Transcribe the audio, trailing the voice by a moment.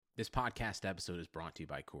This podcast episode is brought to you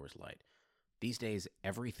by Coors Light. These days,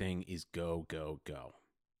 everything is go, go, go.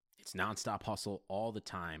 It's nonstop hustle all the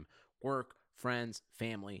time. Work, friends,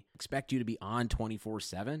 family expect you to be on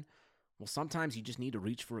 24/7. Well, sometimes you just need to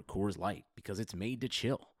reach for a Coors Light because it's made to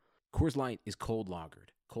chill. Coors Light is cold lagered,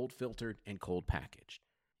 cold filtered, and cold packaged.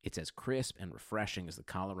 It's as crisp and refreshing as the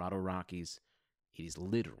Colorado Rockies. It is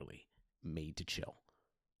literally made to chill.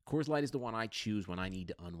 Coors Light is the one I choose when I need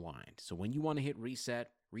to unwind. So when you want to hit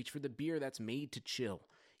reset, reach for the beer that's made to chill.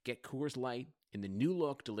 Get Coors Light in the new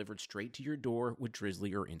look delivered straight to your door with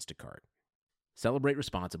Drizzly or Instacart. Celebrate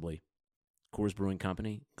responsibly. Coors Brewing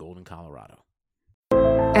Company, Golden, Colorado.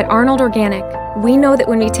 At Arnold Organic, we know that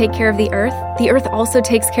when we take care of the earth also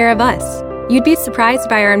takes care of us. You'd be surprised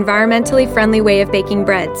by our environmentally friendly way of baking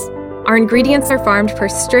breads. Our ingredients are farmed per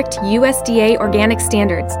strict USDA organic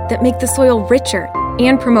standards that make the soil richer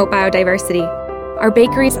and promote biodiversity. Our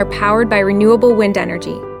bakeries are powered by renewable wind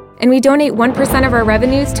energy, and we donate 1% of our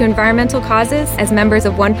revenues to environmental causes as members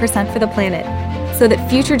of 1% for the Planet, so that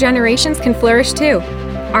future generations can flourish too.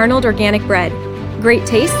 Arnold Organic Bread. Great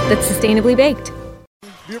taste that's sustainably baked.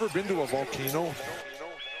 Have you ever been to a volcano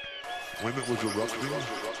when it was erupting?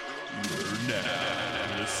 You're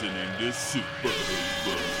now listening to Super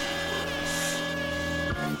Hoopers.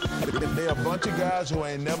 They're a bunch of guys who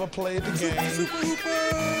ain't never played the game.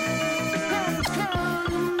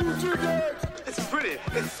 It's pretty.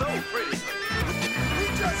 It's so pretty.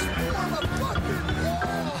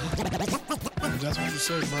 That's what you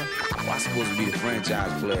said, bro. I'm supposed to be the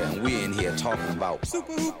franchise player, and we're in here talking about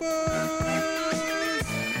Super Hoopers.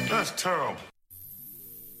 That's terrible.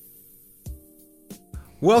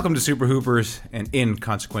 Welcome to Super Hoopers, an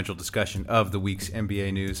inconsequential discussion of the week's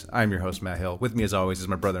NBA news. I'm your host, Matt Hill. With me, as always, is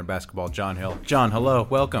my brother in basketball, John Hill. John, hello.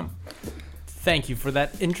 Welcome. Thank you for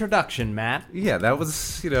that introduction, Matt. Yeah, that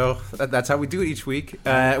was, that's how we do it each week.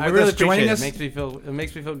 I really appreciate it. It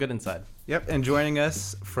makes me feel good inside. Yep, and joining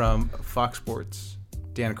us from Fox Sports,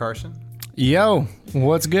 Dan Carson. Yo,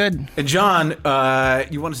 what's good? And John,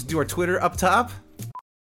 you want us to do our Twitter up top?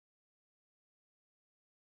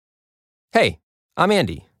 Hey, I'm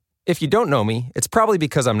Andy. If you don't know me, it's probably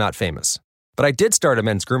because I'm not famous. But I did start a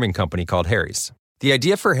men's grooming company called Harry's. The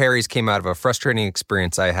idea for Harry's came out of a frustrating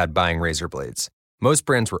experience I had buying razor blades. Most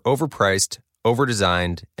brands were overpriced,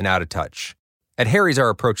 overdesigned, and out of touch. At Harry's, our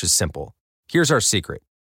approach is simple. Here's our secret.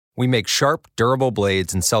 We make sharp, durable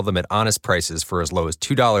blades and sell them at honest prices for as low as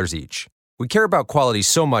 $2 each. We care about quality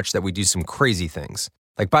so much that we do some crazy things,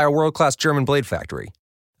 like buy a world-class German blade factory.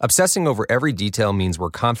 Obsessing over every detail means we're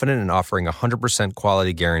confident in offering a 100%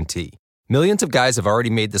 quality guarantee. Millions of guys have already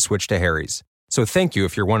made the switch to Harry's, so thank you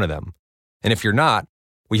if you're one of them. And if you're not,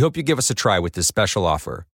 we hope you give us a try with this special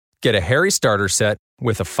offer. Get a Harry starter set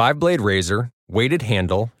with a 5-blade razor, weighted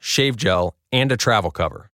handle, shave gel, and a travel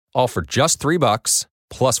cover. All for just $3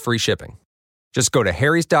 plus free shipping. Just go to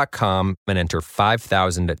harrys.com and enter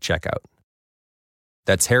 5,000 at checkout.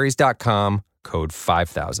 That's harrys.com, code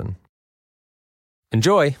 5,000.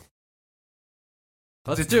 Enjoy.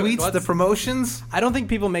 The tweets, the promotions? I don't think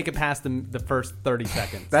people make it past the first 30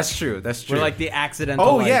 seconds. That's true. We're like the accidental.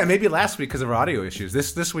 Oh, yeah, maybe last week because of our audio issues.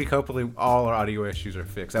 This week, hopefully, all our audio issues are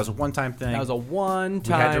fixed. That was a one-time thing. That was a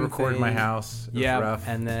one-time We had to record thing. in my house. It was rough.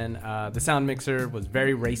 And then the sound mixer was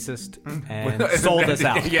very racist and sold us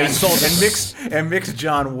out. Yeah, and mixed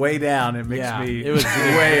John way down and mixed me it was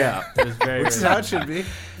way up. It was very, Which is how it should be.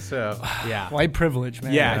 So yeah, White privilege,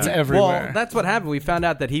 man. yeah, It's everywhere. Well, that's what happened. We found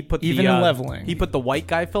out that he put Even the in leveling. He put the white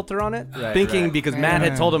guy filter on it, Right. because Matt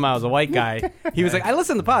had told him I was a white guy. He was like, "I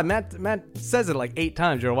listen to the pod." Matt says it like 8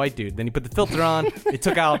 times. You're a white dude. Then he put the filter on. It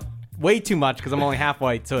took out way too much because I'm only half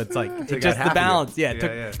white, so it's like Took just out the half balance. of Yeah, it.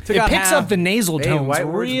 took It out picks half. up the nasal tones white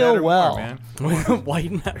words real matter well. more, man.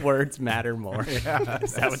 White words matter more. Yeah,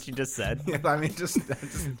 Is that what you just said? Yeah, I mean, just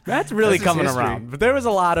That's really that's coming history. around. But there was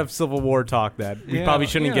a lot of Civil War talk that we Yeah, probably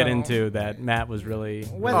shouldn't get you know. into that Matt was really...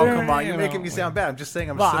 Oh, come on. You're making me sound bad. I'm just saying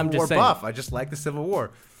I'm a Civil War buff. I just like the Civil War.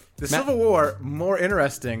 The Civil War, more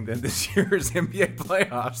interesting than this year's NBA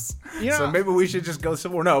playoffs. Yeah. So maybe we should just go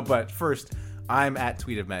Civil War. No, but first, I'm at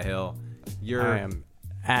Tweet of Matt Hill. I am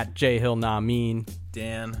at J Hill Namin.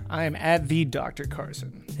 Dan. I am at the Dr.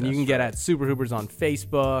 Carson. And you can get at Super Hoopers on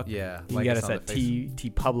Facebook. Yeah, You can like get us us on at the T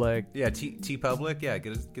Public. Yeah, T Public. Yeah,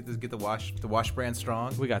 get the wash brand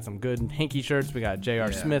strong. We got some good Hinky shirts. We got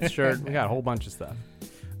J.R. Smith shirt. We got a whole bunch of stuff.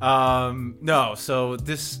 No, so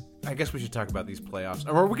this I guess we should talk about these playoffs,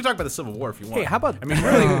 or we could talk about the Civil War if you want. Hey, how about? I mean,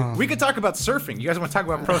 really, we could talk about surfing. You guys want to talk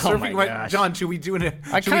about pro surfing? my gosh. John, should we do it?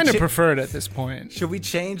 I kind of prefer it at this point. Should we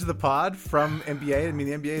change the pod from NBA? I mean,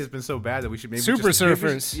 the NBA has been so bad that we should maybe Super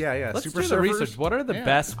surfers. Yeah. Let's Super do the surfers. research. What are the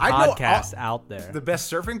best I know podcasts out there? The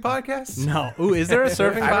best surfing podcast? No. Ooh, is there a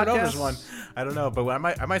surfing podcast? I don't know. There's one. I don't know, but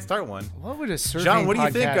I might start one. What would a surfing John, what do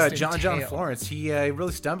you think? podcast John entail? Florence. He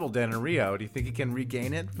really stumbled down in Rio. Do you think he can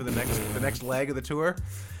regain it for the next leg of the tour?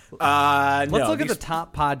 Let's look at the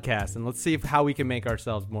top podcasts and let's see how we can make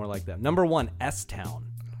ourselves more like them. Number 1, S-Town.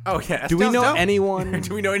 Oh yeah. Do we know dope. anyone?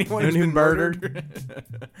 Do we know anyone who's who been murdered?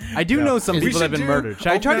 I do know some people that have been murdered. Should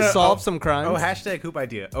I try to solve some crimes? Oh, hashtag hoop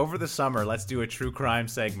idea. Over the summer, let's do a true crime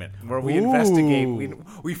segment where we investigate.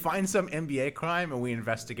 We find some NBA crime and we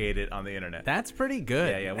investigate it on the internet. That's pretty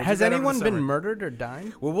good. Yeah. We'll Has do that over the anyone been summer. murdered or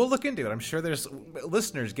died? Well, we'll look into it. I'm sure there's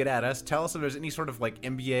listeners. Get at us. Tell us if there's any sort of like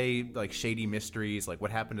NBA like shady mysteries, like what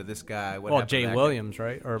happened to this guy. What happened to Jay that Williams,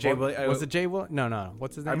 right? Or Jay was it Jay Williams? No.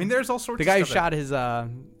 What's his name? I mean, there's all sorts. The of guy who stuff shot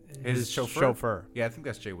his chauffeur. Yeah, I think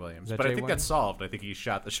that's Jay Williams. But I think that's solved. I think he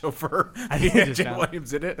shot the chauffeur. I think Jay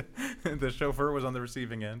Williams did it. The chauffeur was on the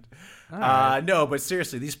receiving end. Right. No, but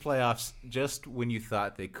seriously, these playoffs, just when you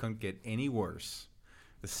thought they couldn't get any worse,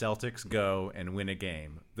 the Celtics go and win a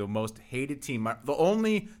game. The most hated team. The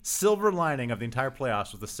only silver lining of the entire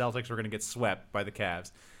playoffs was the Celtics were going to get swept by the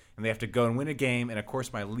Cavs. And they have to go and win a game. And, of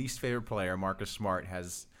course, my least favorite player, Marcus Smart,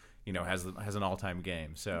 has an all-time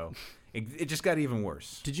game. So it just got even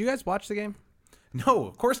worse. Did you guys watch the game? No,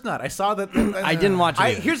 of course not. I saw that. I didn't watch it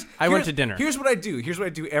either. I went to dinner. Here's what I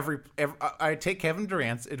do. Every I take Kevin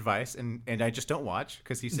Durant's advice and I just don't watch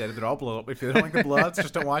because he said they're all blow. If they don't like the blowouts,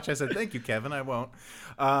 just don't watch. I said thank you, Kevin. I won't.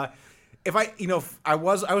 I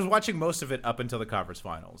was watching most of it up until the conference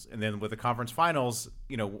finals, and then with the conference finals,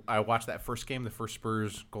 I watched that first game, the first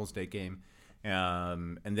Spurs Golden State game.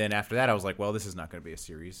 And then after that, I was like, well, this is not going to be a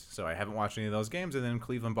series. So I haven't watched any of those games. And then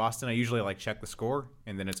Cleveland, Boston, I usually check the score,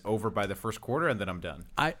 and then it's over by the first quarter, and then I'm done.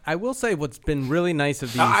 I will say what's been really nice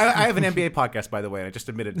of these. I have an NBA podcast, by the way, and I just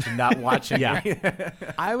admitted to not watching. Yeah.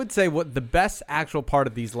 I would say what the best actual part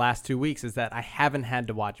of these last 2 weeks is that I haven't had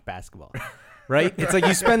to watch basketball. Right? It's like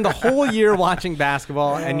you spend the whole year watching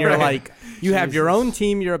basketball, and you're like, you have your own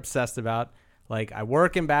team you're obsessed about. Like, I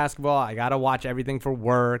work in basketball. I got to watch everything for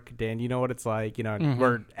work. Dan, you know what it's like.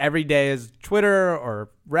 Where every day is Twitter or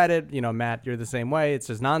Reddit. Matt, you're the same way. It's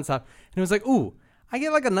just nonstop. And it was like, ooh, I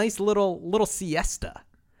get like a nice little siesta.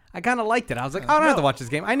 I kind of liked it. I was like, I don't have to watch this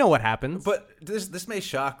game. I know what happens. But this may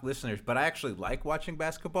shock listeners, but I actually like watching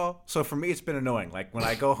basketball. So for me, it's been annoying. Like when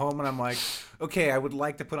I go home and I'm like, okay, I would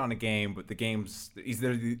like to put on a game, but the game's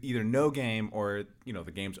either no game or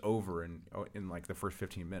the game's over in like the first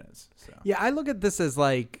 15 minutes. So. Yeah, I look at this as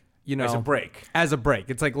like as a break. As a break,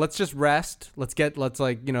 it's like let's just rest. Let's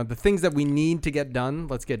the things that we need to get done.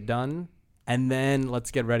 Let's get done. And then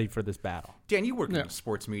let's get ready for this battle. Dan, you work in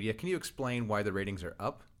sports media. Can you explain why the ratings are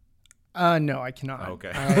up? No, I cannot.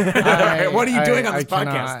 Okay. What are you doing on this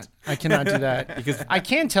podcast? I cannot do that because I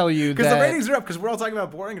can tell you that because the ratings are up. Because we're all talking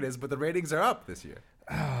about how boring it is, but the ratings are up this year.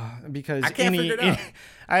 Because I can't figure it out.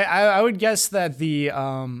 I would guess that the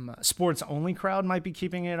sports only crowd might be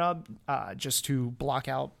keeping it up just to block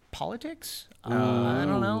out politics. I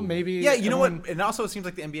don't know. Maybe. Yeah, you know what? And also, it seems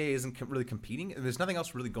like the NBA isn't really competing. There's nothing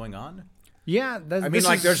else really going on. Yeah, I mean,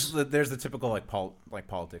 there's the typical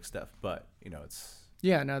politics stuff, but it's.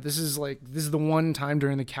 Yeah, no, this is the one time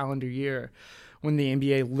during the calendar year when the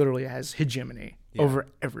NBA literally has hegemony over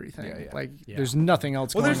everything. Yeah. There's nothing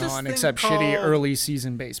else going on except shitty early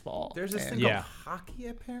season baseball. There's this thing called hockey,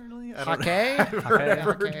 apparently. Hockey?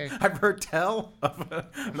 I've heard tell of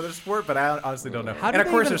another sport, but I honestly don't know. And of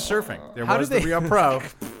course, there's surfing. There was the Rio Pro.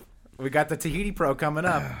 We got the Tahiti Pro coming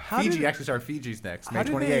up. Fiji actually starts Fiji's next, May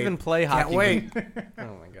 28th. How do they even play hockey? Can't wait.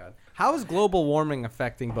 Oh, my God. How is global warming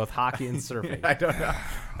affecting both hockey and surfing? I don't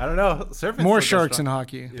know. Surfing more sharks in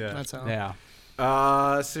hockey. Yeah. That's how.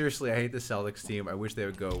 Yeah. Seriously, I hate the Celtics team. I wish they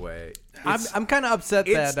would go away. I'm kind of upset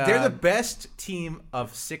that they're the best team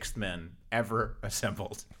of sixth men ever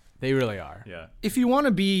assembled. They really are. Yeah. If you want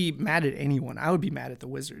to be mad at anyone, I would be mad at the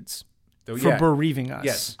Wizards for bereaving us.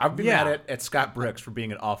 Yes, I'd be mad at Scott Brooks for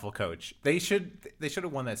being an awful coach. They should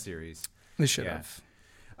have won that series. They should have.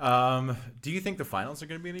 Do you think the finals are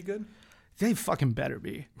going to be any good? They fucking better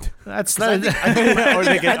be. Or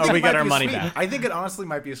we get our money back. I think it honestly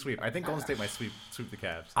might be a sweep. I think Golden State might sweep the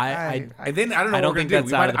Cavs. I don't know I what don't we're think going to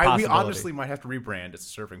that's out of the We possibility. honestly might have to rebrand.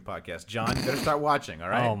 It's a surfing podcast. John, you better start watching. All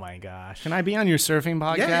right. Oh my gosh. Can I be on your surfing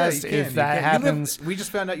podcast you can, if that happens? We just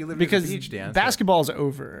found out you live because near the beach, Dan. basketball's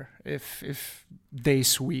over. If they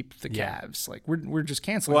sweep the Cavs. Like we're just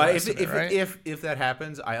canceling. Well, the rest of it, right? if that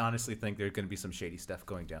happens, I honestly think there's going to be some shady stuff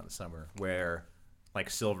going down this summer where like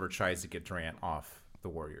Silver tries to get Durant off the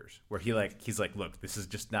Warriors, where he's like, look, this is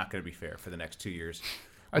just not going to be fair for the next 2 years.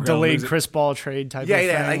 A delayed Chris Paul trade type of thing.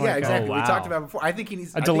 Yeah, exactly. We talked about it before. I think he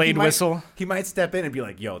needs a delayed whistle. He might step in and be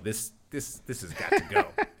like, yo, this has got to go.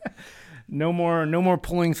 No more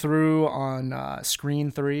pulling through on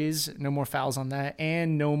screen threes. No more fouls on that,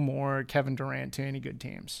 and no more Kevin Durant to any good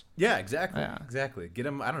teams. Yeah, exactly. Get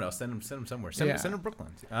him. I don't know. Send him somewhere. Send him to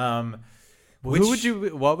Brooklyn.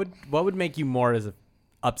 What would make you more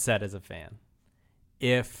upset as a fan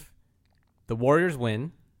if the Warriors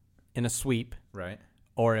win in a sweep, right?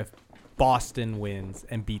 Or if Boston wins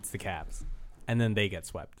and beats the Cavs, and then they get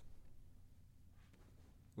swept?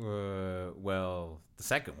 Well, the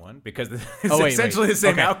second one, because it's essentially the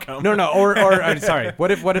same outcome. No, or sorry.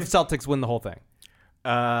 What if Celtics win the whole thing?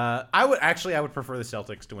 I would prefer the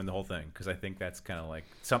Celtics to win the whole thing, because I think that's kind of like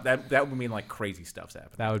that would mean like crazy stuff's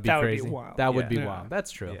happening. That would be crazy. Wild. That would be wild.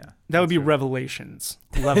 That's true. Yeah, that would be revelations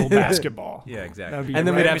level basketball. Yeah, exactly. And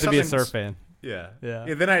then we'd have to be a surf fan. Yeah.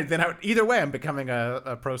 Then I either way, I'm becoming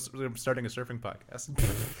a pro. I'm starting a surfing podcast.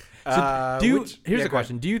 Here's a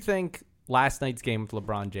question: do you think last night's game with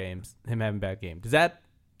LeBron James, him having a bad game, does that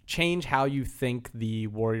change how you think the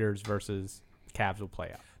Warriors versus Cavs will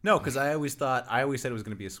play out? No, because I always said it was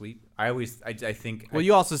going to be a sweep. I think. Well,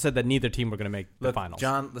 you also said that neither team were going to make the finals.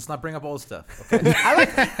 John, let's not bring up old stuff. Okay. I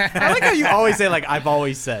like how you always say like I've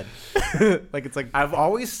always said. Like it's like I've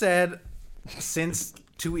always said since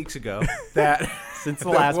 2 weeks ago that since the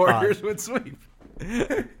last Warriors would sweep.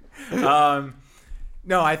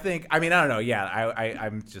 No, I don't know. Yeah,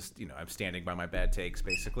 I'm just I'm standing by my bad takes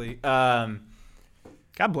basically.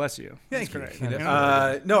 God bless you. Thank you.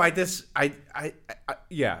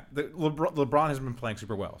 LeBron has been playing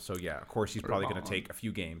super well, so yeah, of course he's probably going to take a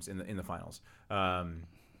few games in the finals.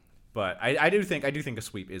 But I do think a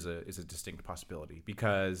sweep is a distinct possibility,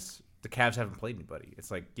 because the Cavs haven't played anybody. It's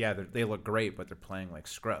like, yeah, they look great, but they're playing like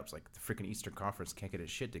scrubs. Like the freaking Eastern Conference can't get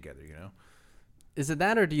its shit together, Is it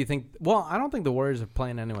that, or do you think? Well, I don't think the Warriors are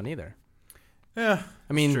playing anyone either. Yeah,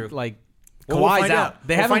 I mean, true. Like Kawhi's out.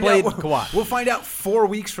 They haven't played Kawhi. We'll find out 4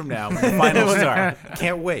 weeks from now when the finals start.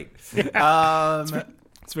 Can't wait.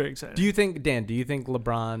 It's very exciting. Do you think, Dan? Do you think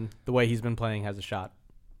LeBron, the way he's been playing, has a shot?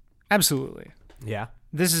 Absolutely. Yeah.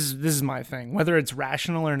 This is my thing. Whether it's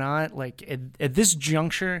rational or not, like at this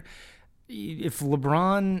juncture, if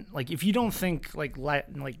LeBron, like if you don't think like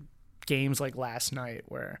games like last night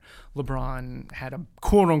where LeBron had a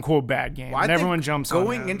quote-unquote bad game, and everyone jumps on him.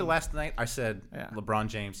 Going into last night, I said LeBron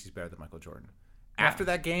James, he's better than Michael Jordan. After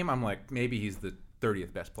that game, I'm like, maybe he's the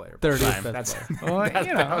 30th best player. 30th best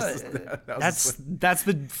player. That's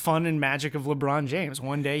the fun and magic of LeBron James.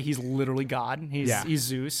 One day he's literally God. He's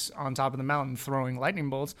Zeus on top of the mountain throwing lightning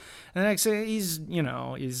bolts, and the next day he's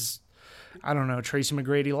I don't know, Tracy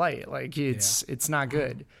McGrady light. Like it's not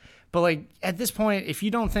good. But like at this point, if you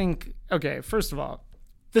don't think, okay, first of all,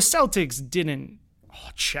 the Celtics didn't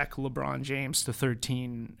check LeBron James to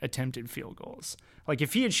 13 attempted field goals. Like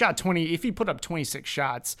if he put up 26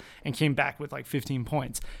 shots and came back with like 15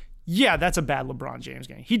 points, yeah, that's a bad LeBron James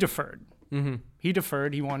game. He deferred. Mm-hmm. He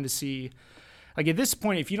deferred. He wanted to see, like at this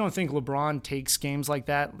point, if you don't think LeBron takes games like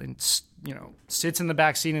that and sits in the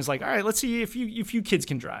back seat and is like, all right, let's see if you kids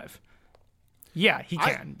can drive. Yeah, he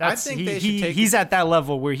can. He's at that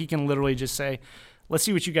level where he can literally just say, let's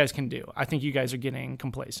see what you guys can do. I think you guys are getting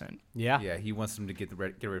complacent. Yeah. Yeah, he wants them to get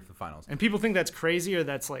ready for the finals. And people think that's crazy or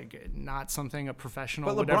that's like not something a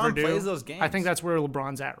professional would LeBron ever do. plays those games. I think that's where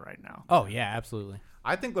LeBron's at right now. Oh, yeah, absolutely.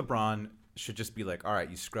 I think LeBron should just be like, all right,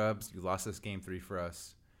 you scrubs, you lost this game 3 for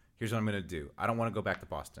us. Here's what I'm going to do. I don't want to go back to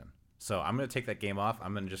Boston. So I'm going to take that game off.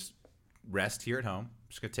 I'm going to just rest here at home. I'm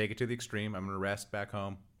just going to take it to the extreme. I'm going to rest back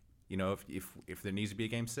home. If there needs to be a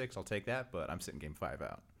game 6, I'll take that, but I'm sitting game 5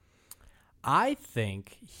 out. I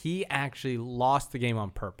think he actually lost the game on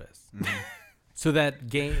purpose.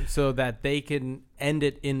 Mm-hmm. so that they can end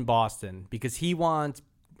it in Boston, because he wants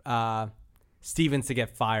Stevens to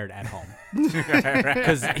get fired at home.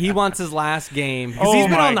 Because he wants his last game. Because he's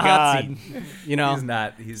been on the hot seat. He's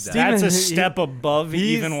not. That's a step above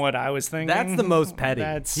even what I was thinking. That's the most petty.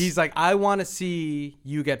 He's like, I want to see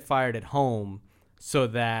you get fired at home, so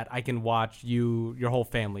that I can watch your whole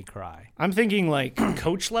family cry. I'm thinking like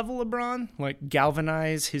coach level LeBron, like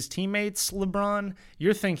galvanize his teammates LeBron.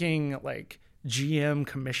 You're thinking like GM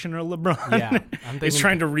commissioner LeBron. Yeah, is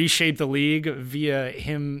trying to reshape the league via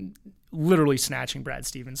him literally snatching Brad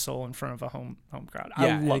Stevens' soul in front of a home crowd.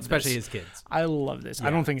 Yeah, I love especially this. his kids. I love this. Yeah.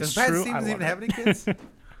 I don't think Does it's Brad true. Stevens even have any kids?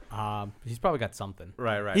 He's probably got something.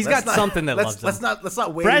 Right. He's got something that loves him. Let's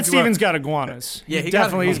not wait. Brad Stevens got iguanas. Yeah,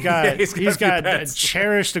 He's got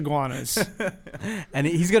cherished iguanas. And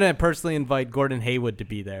he's gonna personally invite Gordon Hayward to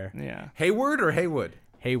be there. Yeah. Hayward or Haywood?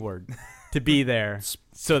 Hayward to be there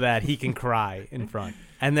so that he can cry in front.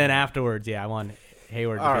 And then afterwards, I want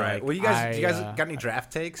Hayward to All be right. like, Well, you guys got any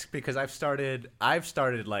draft takes? Because I've started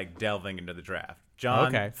like delving into the draft. John,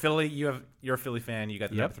 okay. Philly, you're a Philly fan. You got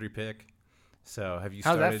the number 3 pick. So have you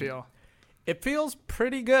How's started? that feel? It feels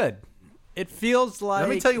pretty good. It feels like. Let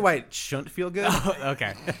me tell you why it shouldn't feel good.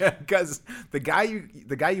 Okay. Because the guy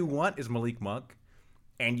you want is Malik Monk,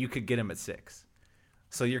 and you could get him at 6.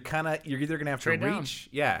 So you're either gonna have Trade to down. reach.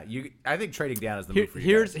 Yeah, I think trading down is the move for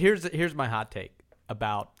you guys. Here's my hot take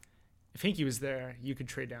about. If Hinkie was there, you could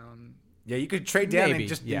trade down. Yeah, you could trade down Maybe, and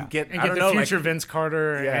just yeah. get the future Vince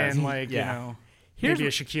Carter and Yeah. maybe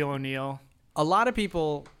a Shaquille O'Neal. A lot of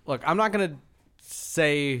people look. I'm not gonna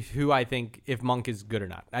say who I think if Monk is good or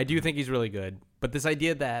not. I do think he's really good, but this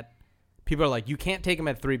idea that people are like, you can't take him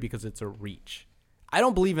at 3 because it's a reach. I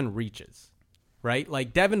don't believe in reaches, right?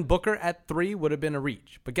 Like Devin Booker at 3 would have been a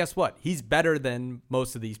reach, but guess what? He's better than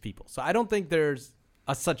most of these people. So I don't think there's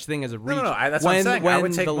a such thing as a reach. No, that's what I'm saying. When I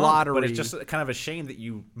would take the Monk, lottery, but it's just kind of a shame that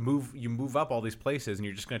you move up all these places and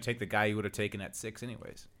you're just going to take the guy you would have taken at 6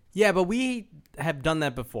 anyways. Yeah, but we have done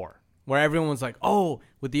that before. Where everyone was like, oh,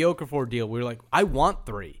 with the Okafor deal, we were like, I want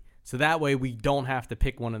 3. So that way we don't have to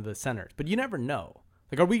pick one of the centers. But you never know.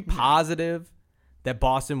 Like, are we positive that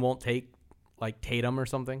Boston won't take, like, Tatum or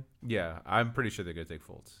something? Yeah, I'm pretty sure they're going to take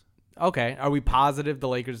Fultz. Okay. Are we positive the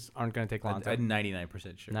Lakers aren't going to take Lonzo? I'm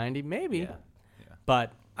 99% sure. 90? Maybe. Yeah.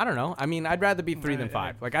 But I don't know. I mean, I'd rather be 3 than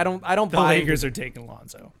 5. Like, I don't The buy Lakers are taking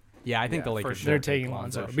Lonzo. Yeah, I think the Lakers They're should take taking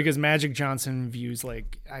Lonzo because Magic Johnson views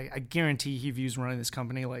I guarantee he views running this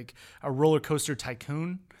company like a roller coaster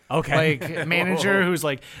tycoon. Okay. Like a manager who's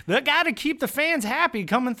like, they got to keep the fans happy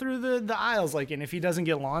coming through the aisles. Like, and if he doesn't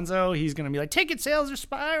get Lonzo, he's going to be like, ticket sales are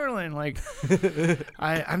spiraling. Like,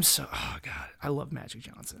 I'm so, oh God, I love Magic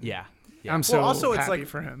Johnson. Yeah. I'm so also happy it's like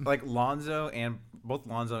for him. Like both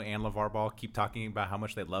Lonzo and LeVar Ball keep talking about how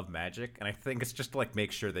much they love Magic, and I think it's just to like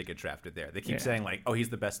make sure they get drafted there. They keep saying like, "Oh, he's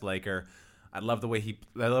the best Laker." I love the way he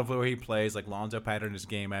plays. Like Lonzo patterned his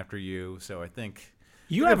game after you, so I think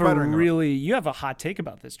you have a hot take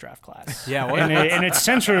about this draft class. Yeah, and it's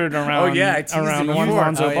centered around around one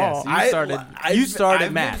Lonzo Ball. You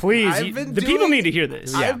started, Matt. Please, the people need to hear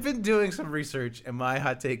this. Yeah. I've been doing some research, and my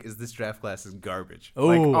hot take is this draft class is garbage. Ooh,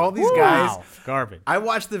 like all these guys, garbage. I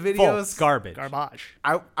watch the videos. Garbage. I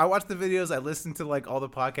watch the videos. I listen to like all the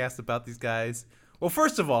podcasts about these guys. Well,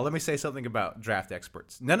 first of all, let me say something about draft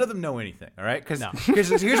experts. None of them know anything, all right? Because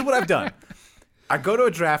here's what I've done. I go to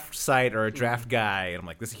a draft site or a draft guy, and I'm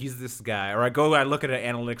like, he's this guy. Or I look at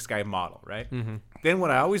an analytics guy model, right? Mm-hmm. Then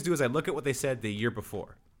what I always do is I look at what they said the year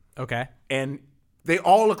before. Okay. And they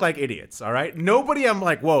all look like idiots, all right? Nobody I'm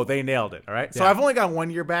like, whoa, they nailed it, all right? So I've only got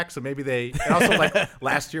 1 year back, so maybe and also like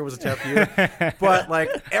last year was a tough year. But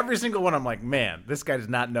like every single one, I'm like, man, this guy does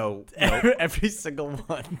not know. Every single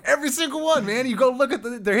one. Every single one, man. You go look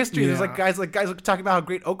at their history. There's like guys talking about how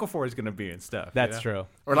great Okafor is going to be and stuff. That's true.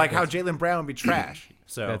 Or like how Jaylen Brown would be trash.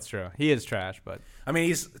 So that's true. He is trash, but I mean,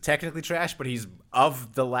 he's technically trash, but he's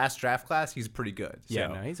of the last draft class, he's pretty good. Yeah,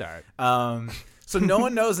 no, he's all right. So no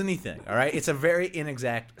one knows anything, all right? It's a very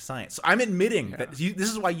inexact science. So I'm admitting that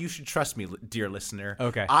this is why you should trust me, dear listener.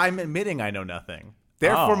 Okay. I'm admitting I know nothing.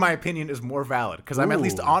 Therefore, my opinion is more valid because I'm at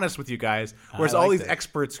least honest with you guys, whereas all these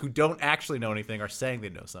experts who don't actually know anything are saying they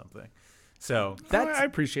know something. So I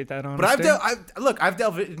appreciate that honesty. But I've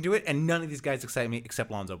delved into it, and none of these guys excite me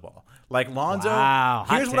except Lonzo Ball. Like Lonzo, wow,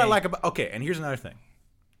 here's what I like about. Okay, and here's another thing.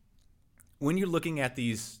 When you're looking at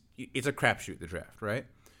these, it's a crapshoot, the draft, right?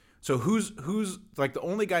 So who's like the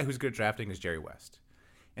only guy who's good at drafting is Jerry West,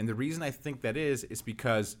 and the reason I think that is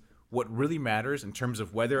because what really matters in terms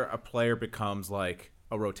of whether a player becomes like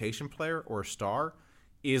a rotation player or a star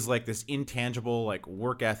is like this intangible like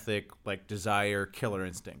work ethic, like desire, killer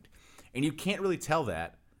instinct. And you can't really tell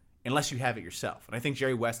that unless you have it yourself. And I think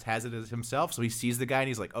Jerry West has it as himself. So he sees the guy and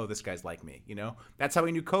he's like, oh, this guy's like me. You know, that's how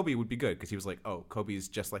he knew Kobe would be good because he was like, oh, Kobe's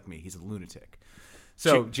just like me. He's a lunatic.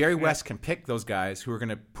 So Jerry West can pick those guys who are going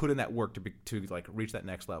to put in that work to like reach that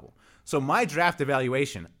next level. So my draft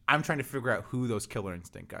evaluation, I'm trying to figure out who those killer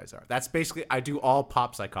instinct guys are. That's basically, I do all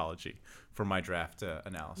pop psychology for my draft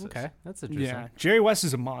analysis. Okay, that's interesting. Yeah, Jerry West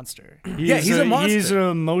is a monster. He's a monster. He's an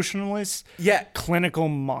emotionless, clinical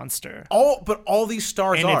monster. But all these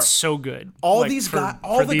stars and are. it's so good. All these guys,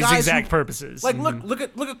 for these exact purposes. Like, look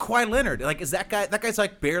at Kawhi Leonard. Like, is that guy? That guy's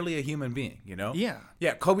like barely a human being. You know? Yeah.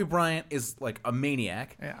 Yeah. Kobe Bryant is like a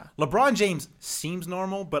maniac. Yeah. LeBron James seems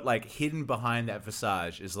normal, but like hidden behind that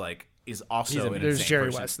visage is also an there's insane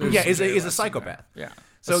Jerry person. West. Is a psychopath. Yeah.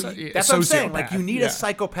 So that's what I'm saying. Like, you need a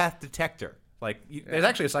psychopath detector. Like, there's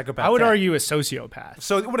actually a psychopath. I would argue a sociopath.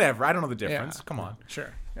 So whatever. I don't know the difference. Yeah. Come on.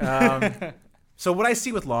 Sure. So what I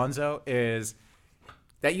see with Lonzo is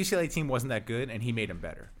that UCLA team wasn't that good, and he made them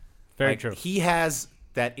better. Very true. He has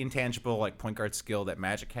that intangible like point guard skill that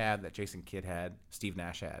Magic had, that Jason Kidd had, Steve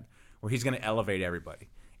Nash had, where he's going to elevate everybody.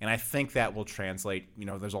 And I think that will translate.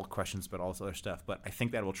 There's all questions about all this other stuff, but I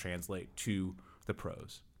think that will translate to the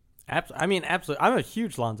pros. Absolutely. I'm a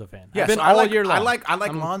huge Lonzo fan. Yeah, I've been so all year long. I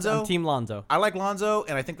like Lonzo. I'm Team Lonzo. I like Lonzo,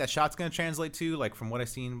 and I think that shot's going to translate too, like from what I've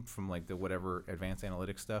seen from like the whatever advanced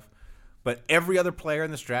analytics stuff. But every other player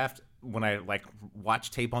in this draft, when I like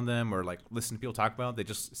watch tape on them or like listen to people talk about them, they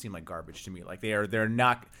just seem like garbage to me. Like they're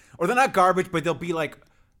not garbage, but they'll be like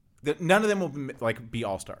none of them will be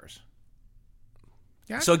all-stars.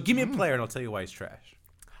 Yeah. So give me a player, and I'll tell you why he's trash.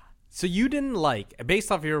 So you didn't like,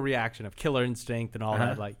 based off your reaction of Killer Instinct and all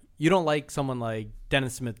that, like you don't like someone like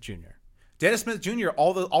Dennis Smith Jr. Dennis Smith Jr.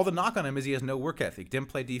 All the knock on him is he has no work ethic. Didn't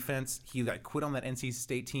play defense. He quit on that NC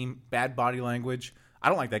State team. Bad body language. I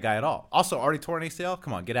don't like that guy at all. Also, already tore an ACL.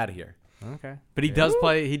 Come on, get out of here. Okay, but he does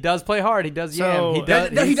play. He does play hard. He does. So, he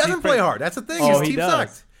does. No, he doesn't play hard. That's the thing. His team does.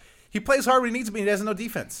 sucked. He plays hard when he needs to be. He doesn't know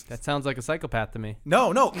defense. That sounds like a psychopath to me.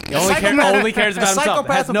 No. He only cares about himself.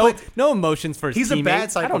 Has no emotions for his He's teammates. a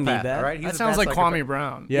bad psychopath. I don't need that. All right? That sounds like Kwame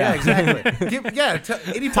Brown. Yeah, exactly.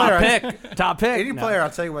 Any player, top pick. Any player, I'll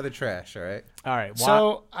tell you why they're trash. All right. All right.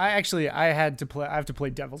 So I have to play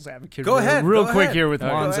devil's advocate. Go ahead. Real quick here with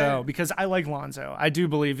Lonzo, because I like Lonzo. I do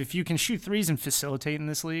believe if you can shoot threes and facilitate in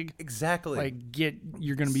this league, exactly,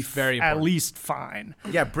 you're going to be very at least fine.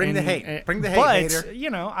 Yeah, bring the hate. Bring the hate. But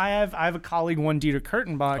hater. I have a colleague, one Dieter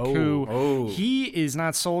Kurtenbach, who he is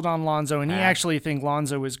not sold on Lonzo, and he actually think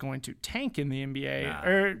Lonzo is going to tank in the NBA.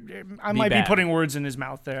 Or I might be putting words in his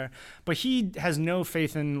mouth there, but he has no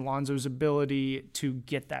faith in Lonzo's ability to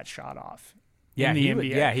get that shot off. In the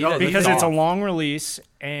NBA. He does. Because it's a long release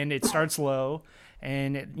and it starts low,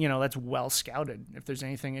 and that's well scouted. If there's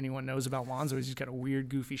anything anyone knows about Lonzo, is he's got a weird,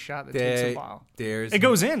 goofy shot that takes a while. It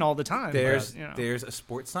goes in all the time. There's a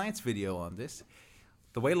sports science video on this.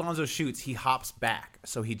 The way Lonzo shoots, he hops back,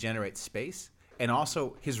 so he generates space, and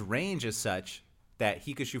also his range is such that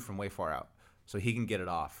he could shoot from way far out, so he can get it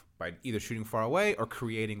off by either shooting far away or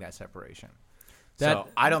creating that separation. So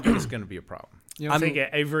I don't think it's going to be a problem. You don't think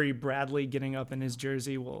Avery Bradley getting up in his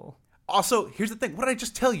jersey will... Also, here's the thing. What did I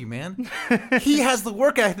just tell you, man? He has the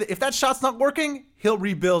work ethic. If that shot's not working, he'll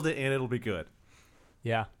rebuild it, and it'll be good.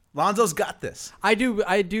 Yeah. Lonzo's got this. I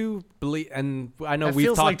do believe, and I know we've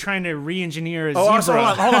feels talked. like trying to re-engineer a zebra. Also,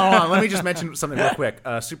 hold on. Let me just mention something real quick.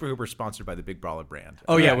 Super Hooper is sponsored by the Big Brawler brand.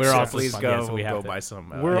 Oh yeah, we're all please go buy some.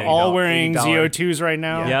 We're all wearing ZO2s right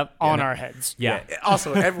now. On our heads. Yeah.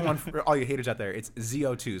 Also, everyone, for all you haters out there, it's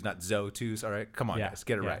ZO2s, not ZO2s. All right, come on, guys,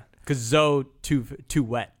 get it right. Because Zo too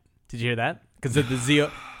wet. Did you hear that? Because of the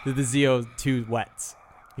ZO2 wets.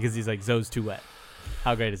 Because he's like Zo's too wet.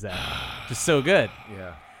 How great is that? Just so good.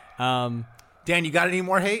 Yeah. Dan, you got any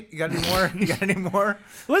more hate? You got any more?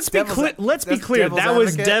 Let's be clear. That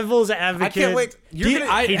was devil's advocate. I can't wait.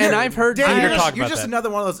 I've heard Dan, Peter talk about that. You're just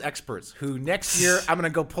another one of those experts who next year I'm going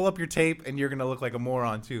to go pull up your tape and you're going to look like a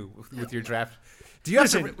moron too with your draft. Do you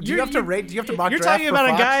have to rate? Do you have to mock You're draft talking about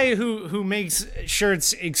for a Fox? guy who makes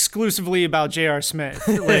shirts exclusively about J.R. Smith,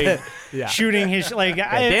 shooting his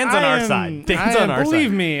Dan's on our side. Dan's on our side.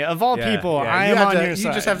 Believe me, of all people, I am on your side.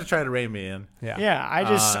 You just have to try to rein me in. Yeah.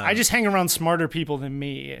 I just hang around smarter people than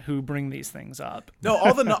me who bring these things up. No,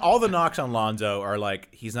 all the knocks on Lonzo are like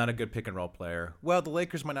he's not a good pick and roll player. Well, the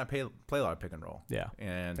Lakers might not play a lot of pick and roll. Yeah,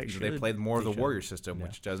 and they played more of the Warrior system,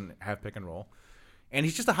 which doesn't have pick and roll. And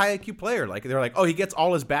he's just a high IQ player. Like they're like, he gets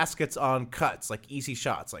all his baskets on cuts, like easy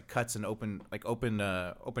shots, like cuts and open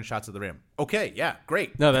shots of the rim. Okay, yeah,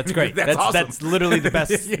 great. No, that's great. that's awesome. That's literally the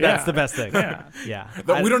best. That's the best thing. Yeah.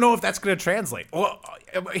 But we don't know if that's going to translate. Well,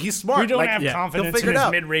 he's smart. We don't have confidence in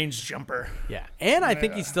his mid-range jumper. Yeah, and I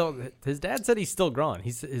think he's still. His dad said he's still growing.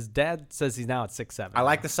 His dad says he's now at 6'7". I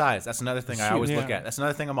like the size. That's another thing I always look at. That's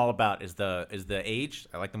another thing I'm all about is the age.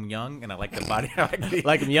 I like them young, and I like the body.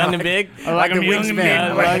 Like them young and big. I like them young and big.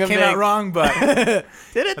 I came out wrong, but did it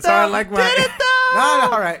that's though? how I like my. Did it though? No,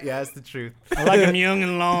 all right. Yeah, it's the truth. I like him young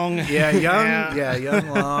and long. Yeah, young,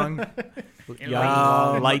 long.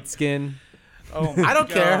 Young, light skin. Oh, I don't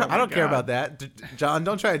care. I don't care about that. John,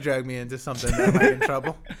 don't try to drag me into something that might get in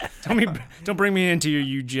trouble. Don't bring me into your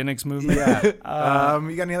eugenics movement. Yeah.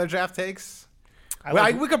 You got any other draft takes? I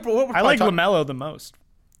like LaMelo the most.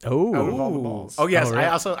 Oh, out of all the balls. Oh yes, really? I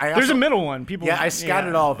also there's a middle one. I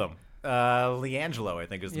scouted all of them. LiAngelo, I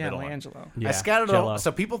think, is the middle one. Yeah, I scouted all.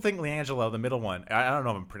 So people think LiAngelo, the middle one. I don't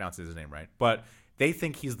know if I'm pronouncing his name right, but they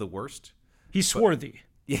think he's the worst. He's swarthy.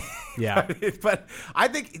 Yeah, but I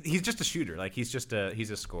think he's just a shooter. Like he's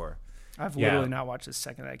a scorer. I've literally not watched a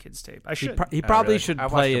second of that kid's tape. I should. He probably should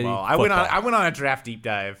play. I went on a draft deep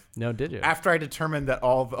dive. No, did you? After I determined that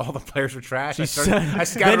all the players were trash, I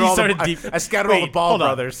scattered all the Ball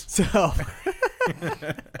brothers. So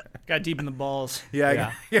got deep in the balls.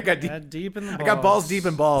 Yeah. I got deep in the balls. I got balls deep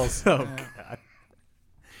in balls. Oh God.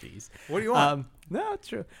 Jeez. What do you want? No, it's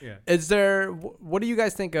true. Yeah. Is there? What do you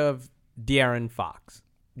guys think of De'Aaron Fox?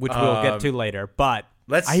 Which we'll get to later, but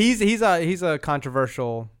he's a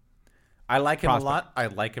controversial. I like him prospect. a lot. I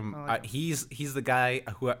like him. He's the guy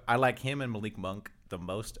who I like him and Malik Monk the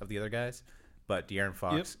most of the other guys. But De'Aaron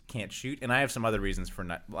Fox can't shoot, and I have some other reasons for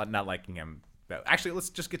not liking him. But actually, let's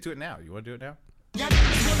just get to it now. You want to do it now? Get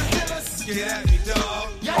at me, dog.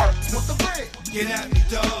 Get at me,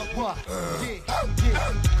 dog.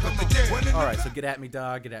 All right, so get at me,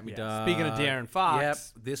 dog. Get at me, dog. Speaking of De'Aaron Fox, yep.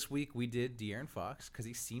 This week we did De'Aaron Fox because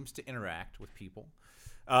he seems to interact with people.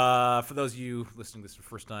 For those of you listening to this for the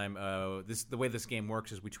first time, the way this game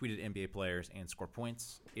works is we tweeted NBA players and score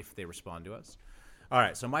points if they respond to us. All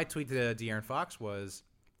right, so my tweet to De'Aaron Fox was,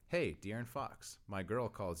 "Hey, De'Aaron Fox, my girl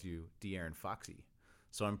calls you De'Aaron Foxy,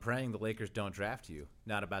 so I'm praying the Lakers don't draft you.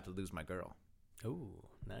 Not about to lose my girl." Ooh,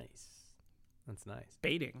 nice. That's nice.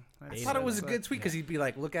 Baiting. I thought it was a good tweet because he'd be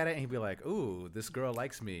like, look at it, and he'd be like, "Ooh, this girl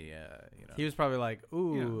likes me." He was probably like,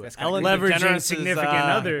 "Ooh, Ellen leveraging significant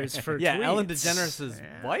others for tweets. Ellen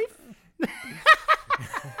DeGeneres' wife."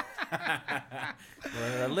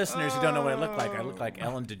 For our listeners who don't know what I look like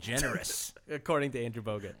Ellen DeGeneres. According to Andrew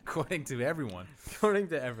Bogut. According to everyone.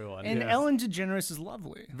 And Ellen DeGeneres is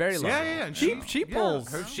lovely. Very lovely. Yeah. And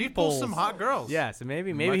she pulls some hot girls. Yeah, so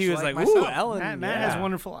maybe he was like, myself. "Ooh, Ellen." Matt has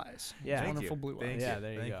wonderful eyes. Yeah, wonderful blue eyes. Yeah,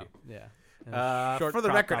 there you go. You. Yeah. For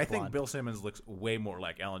the record, I think Bill Simmons looks way more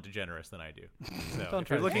like Ellen DeGeneres than I do. So if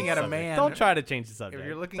you're looking at a man, don't try to change the subject. If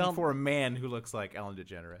you're looking for a man who looks like Ellen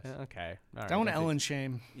DeGeneres, okay. All right. Don't Ellen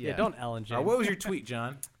shame. Yeah, don't Ellen shame. What was your tweet,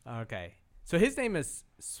 John? Okay, so his name is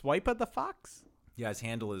Swipe at the Fox. Yeah, his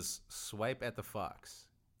handle is Swipe at the Fox.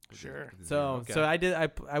 Sure. So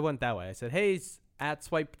I went that way. I said, "Hey, at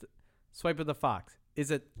Swipe at the Fox. Is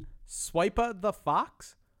it Swipe at the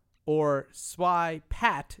Fox, or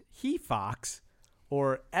Swipat he Fox,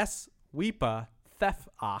 or Sweepa Thef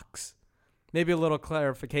Ox?" Maybe a little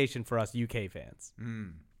clarification for us UK fans.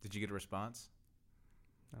 Did you get a response?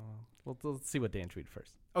 Well, let's see what Dan tweeted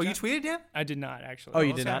first. Oh, you tweeted, Dan? I did not actually. Oh,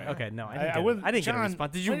 you did not? Okay, no, I didn't get a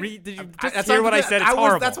response. Did you read? Did you just hear what I said? It's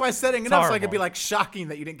horrible. That's why I said it up so I could be like shocking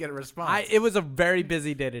that you didn't get a response. It was a very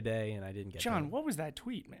busy day today, and I didn't get. John, what was that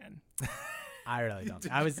tweet, man? I really don't.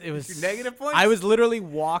 It was negative points. I was literally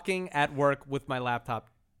walking at work with my laptop.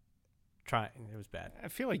 It was bad. I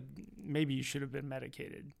feel like maybe you should have been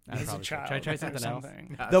medicated as a child. Should I try something else?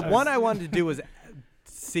 No, the one I wanted to do was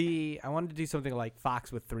I wanted to do something like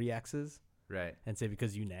Fox with 3 X's. Right. And say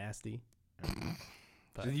because you nasty.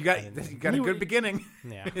 But you got a good beginning.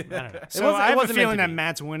 Yeah. I don't know. So I have a feeling that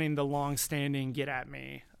Matt's winning the long-standing "Get at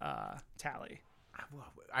Me" tally.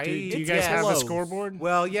 Do you guys have a scoreboard?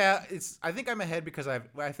 Well, yeah. I think I'm ahead because I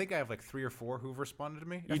think I have like 3 or 4 who've responded to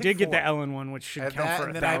me. You did get the Ellen one, which should count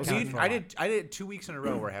for 1,000. I did 2 weeks in a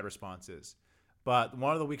row where I had responses, but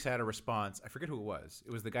one of the weeks I had a response. I forget who it was.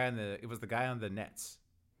 It was the guy on the Nets,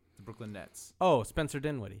 the Brooklyn Nets. Oh, Spencer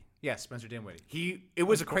Dinwiddie. Yes, Spencer Dinwiddie. It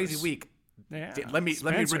was a crazy week. Yeah. Let me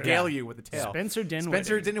regale you with the tale. Spencer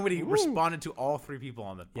Dinwiddie responded to all 3 people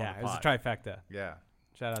on the Yeah, it was a pod. trifecta. Yeah.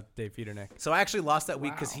 Shout out to Dave Feudernick. So I actually lost that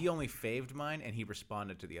week because he only faved mine and he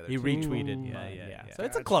responded to the other. He retweeted. Yeah. So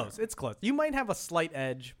it's close. It's close. You might have a slight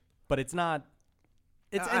edge, but it's not.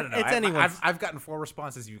 I don't know. It's anyone's. I've gotten 4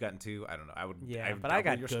 responses. You've gotten 2. I don't know. I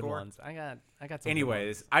got your good score. ones. I got some.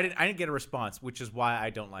 Anyways, I didn't get a response, which is why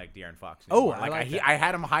I don't like De'Aaron Fox anymore. I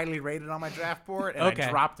had him highly rated on my draft board, and I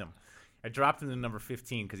dropped him. I dropped him to number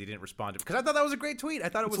 15 because he didn't respond to it. Because I thought that was a great tweet. I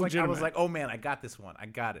thought it was I was like, oh man, I got this one. I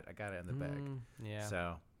got it in the bag. Yeah.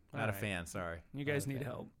 So not a fan. Sorry. You guys need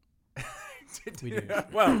help. We do.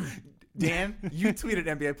 Well, Dan, you tweeted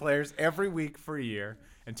NBA players every week for a year,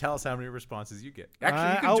 and tell us how many responses you get.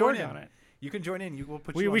 Actually, you can I'll join work in. on it. You can join in. We'll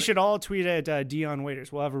put We should all tweet at Dion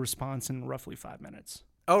Waiters. We'll have a response in roughly 5 minutes.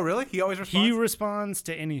 Oh, really? He always responds? He responds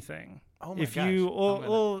to anything. Oh, my if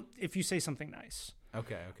gosh. If you say something nice.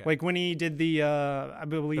 Okay. Like when he did I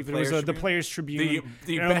believe it was the Players Tribune.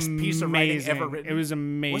 The best piece of writing ever written. It was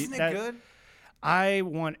amazing. Wasn't it good? I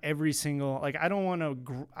want every single, I don't want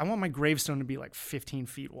I want my gravestone to be like 15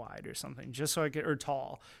 feet wide or something, just so I could, or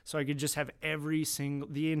tall, so I could just have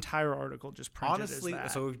the entire article just printed. Honestly, as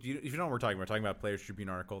that. so if you know what we're talking about Players Tribune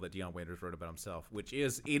article that Dion Waiters wrote about himself, it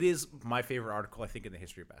is my favorite article, I think, in the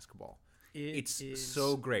history of basketball. It's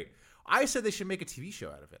so great. I said they should make a TV show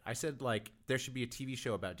out of it. I said, like, there should be a TV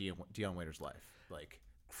show about Dion Waiters' life, like,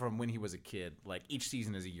 from when he was a kid. Like, each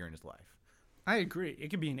season is a year in his life. I agree. It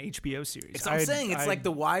could be an HBO series. It's what I'm saying. It's like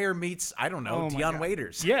The Wire meets, I don't know, Dion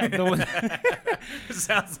Waiters. Yeah.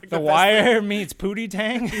 Sounds like The Wire meets Pootie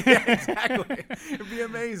Tang. Yeah, exactly. It'd be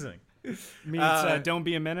amazing. Meets Don't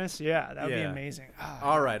Be a Menace. Yeah, that would be amazing.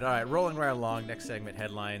 All right. Rolling right along. Next segment,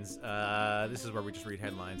 headlines. This is where we just read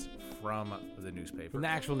headlines from the newspaper. From the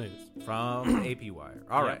actual news. From AP Wire.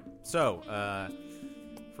 All right. So,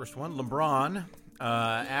 first one, LeBron,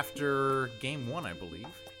 after game 1, I believe,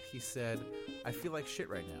 he said, I feel like shit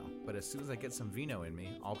right now, but as soon as I get some vino in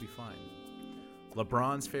me, I'll be fine.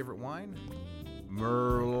 LeBron's favorite wine?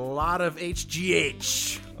 Merlot of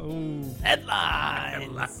HGH. Oh. Headlines.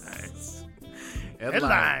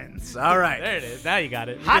 All right. There it is. Now you got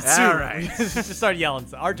it. Hot soup. All right. Just start yelling.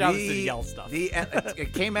 Our job is to yell stuff.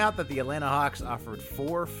 It came out that the Atlanta Hawks offered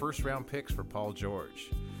 4 first-round picks for Paul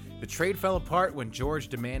George. The trade fell apart when George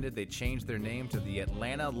demanded they change their name to the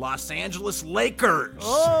Atlanta Los Angeles Lakers.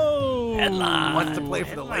 Oh. Headline. Wants to play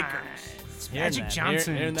for the Lakers. It's Magic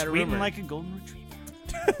Johnson hearing that tweeting rumor. like a golden retriever.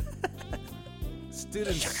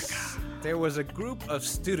 Students. There was a group of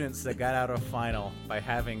students that got out of final by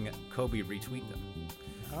having Kobe retweet them.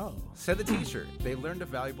 Oh. Said the teacher, they learned a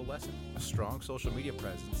valuable lesson. A strong social media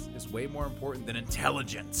presence is way more important than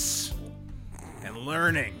intelligence and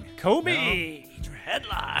learning. Kobe.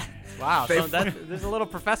 Headline. Wow. So there's a little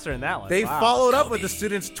professor in that one. They Wow. followed up with the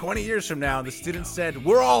students 20 years from now, and the students said,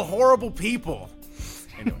 we're all horrible people.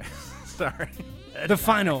 Anyway, sorry. The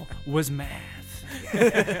final was math.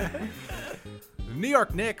 The New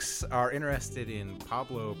York Knicks are interested in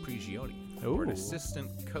Pablo Prigioni for an Ooh.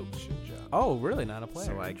 assistant coach job. Oh, really? Not a player.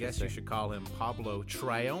 So I guess you should call him Pablo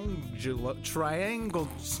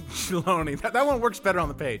Trianguloni. That one works better on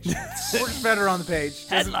the page. Works better on the page.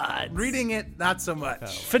 Headlines. Reading it, not so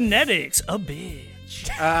much. Phonetics, a bitch.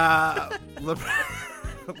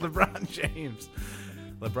 LeBron James.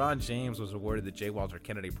 LeBron James was awarded the J. Walter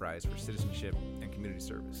Kennedy Prize for Citizenship and Community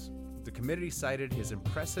Service. The committee cited his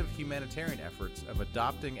impressive humanitarian efforts of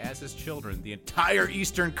adopting as his children the entire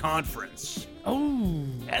Eastern Conference. Oh.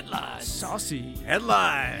 Headline. Saucy.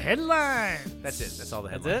 Headline. That's it. That's all the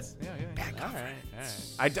headlines. That's it? Yeah. All right.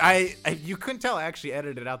 I you couldn't tell I actually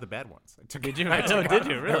edited out the bad ones. Did you? Did you?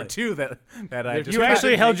 There Really? were 2 that I just You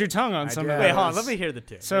actually held your tongue on some of did. Wait, those. hold on. Let me hear the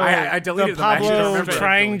 2. So I deleted the them. I actually don't Pablo remember.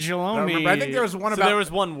 Trianguloni. I think there was one So about. there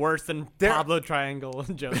was one worse than Pablo Triangle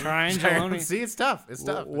Jones. Trianguloni. See, it's tough. It's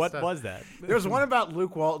tough. What was that? There was one about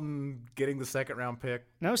Luke Walton getting the 2nd round pick.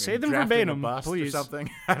 No, say them drafting a verbatim, bust please. Or something.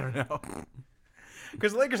 I don't know.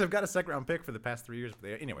 Because the Lakers have got a 2nd round pick for the past 3 years.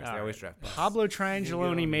 But they always draft busts. Pablo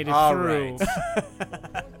Trianguloni made it All through.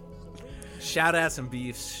 right. Shout outs and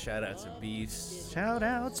beefs. Shout outs and beefs. Shout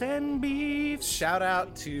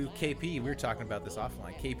out to KP. We were talking about this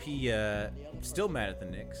offline. KP still mad at the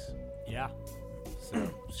Knicks. Yeah. So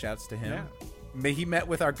shouts to him. Yeah. He met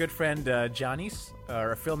with our good friend Johnny's,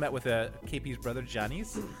 or Phil met with KP's brother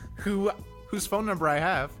Johnny's, whose phone number I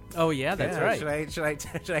have. Oh yeah, that's right. Should I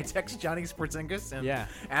text Johnny Sportzingus and Yeah.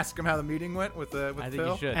 ask him how the meeting went with Phil? I think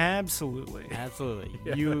you should. Absolutely. Absolutely.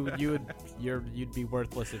 Yeah. You'd be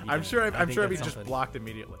worthless if you I'm didn't. sure. I I'm think sure I'd be that's just something. blocked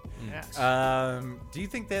immediately. Yes. Do you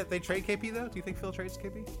think that they trade KP though? Do you think Phil trades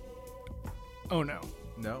KP? Oh no.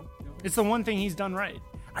 No. It's the one thing he's done right.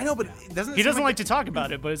 I know, but doesn't He doesn't like to talk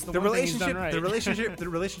about it, but it's the one thing he's done right. The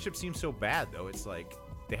relationship seems so bad though. It's like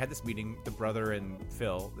they had this meeting, the brother and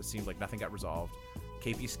Phil. That seemed like nothing got resolved.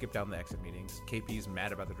 KP skipped down the exit meetings. KP's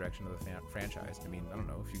mad about the direction of the franchise. I mean, I don't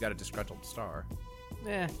know if you got a disgruntled star.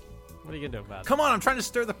 Yeah. What are you gonna do about it? Come on, I'm trying to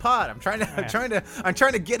stir the pot. I'm trying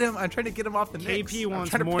to get him off the Knicks. KP I'm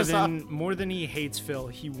wants trying to more than he hates Phil.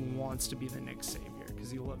 He wants to be the Knicks savior because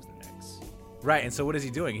he loves the Knicks. Right, and so what is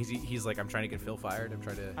he doing? He's like, I'm trying to get Phil fired. I'm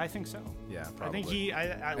trying to. I think so. Yeah, I probably. think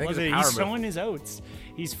I think love it's a it. power He's move. sowing his oats.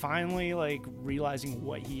 He's finally like realizing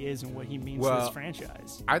what he is and what he means to Well, his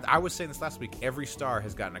franchise. I was saying this last week. Every star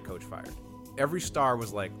has gotten a coach fired. Every star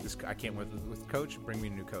was like, "This I can't with coach. Bring me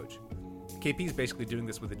a new coach." KP's basically doing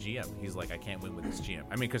this with a GM. He's like, I can't win with this GM.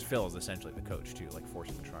 I mean, because Phil is essentially the coach too, like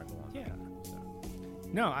forcing the triangle on. Yeah.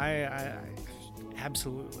 No, I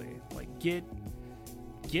absolutely like get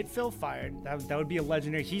Phil fired. That would be a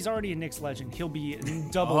legendary. He's already a Knicks legend. He'll be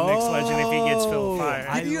double Knicks legend if he gets Phil fired.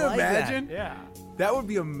 Can you imagine? That. Yeah. That would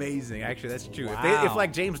be amazing. Actually, that's true. Wow. If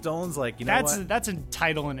like James Dolan's like, that's a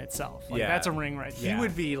title in itself. Like, Yeah. that's a ring right there. He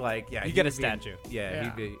would be like, You get a statue.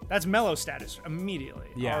 He'd be. That's Melo status immediately.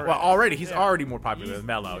 Yeah. Well, already he's already more popular than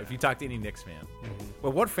Melo. If you talk to any Knicks fan.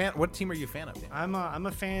 Well, what team are you a fan of? Dan? I'm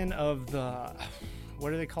a fan of the.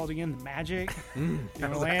 What are they called again? The Magic.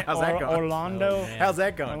 How's that going? Orlando. How's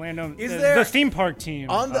that going? Orlando. Is the theme park team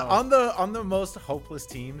on the most hopeless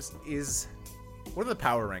teams is? What are the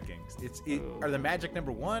power rankings? Are the Magic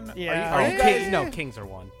number 1? Yeah. Are you guys, No, Kings are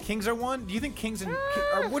 1. Kings are 1? Do you think Kings and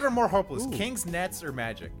what are more hopeless? Kings, Nets, or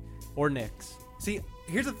Magic? Or Knicks. See,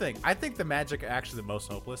 here's the thing. I think the Magic are actually the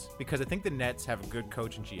most hopeless because I think the Nets have a good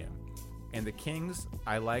coach and GM, and the Kings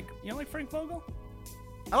I like. You don't like Frank Vogel?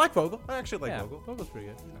 I like Vogel. I actually like Vogel. Vogel's pretty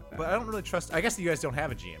good. But I don't really trust. I guess you guys don't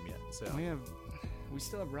have a GM yet. So We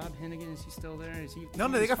still have Rob Hennigan. Is he still there? Is he? no,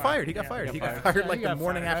 they got fired. He got fired. He got fired like the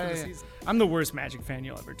morning after the season. I'm the worst Magic fan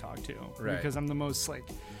you'll ever talk to. Right. Because I'm the most like.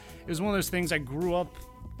 It was one of those things. I grew up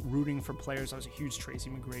rooting for players. I was a huge Tracy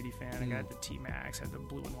McGrady fan. I got the T-Max, had the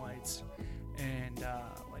blue and whites, and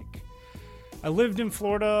I lived in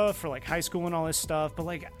Florida for like high school and all this stuff, but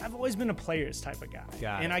like I've always been a players type of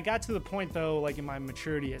guy. And I got to the point though, like in my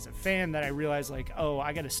maturity as a fan, that I realized like, oh,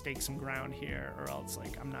 I got to stake some ground here, or else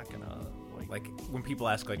like I'm not gonna like when people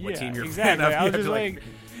ask like what team you're exactly. fan of, I was you just have to, like,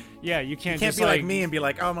 yeah, you can't be just like me and be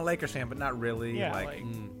like, oh, I'm a Lakers fan, but not really. Yeah, like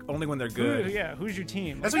only when they're good. Who's your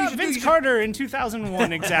team? That's Like, what you should do. Vince You should- Carter in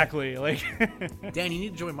 2001 exactly. Like, Dan, you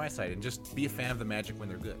need to join my site and just be a fan of the Magic when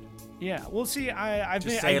they're good. yeah. Well, see, I've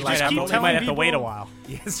Just been. say I it like just that, keep but we telling might have to people, wait a while.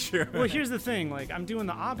 Yes, sure. Well, here's the thing. Like, I'm doing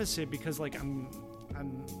the opposite because like I'm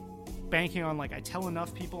banking on like I tell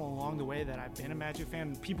enough people along the way that I've been a Magic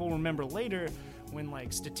fan. People remember later when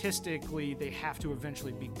like statistically they have to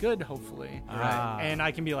eventually be good, hopefully. Right. And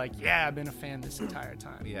I can be like, yeah, I've been a fan this entire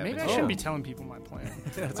time. Yeah, Maybe but- I shouldn't be telling people my plan.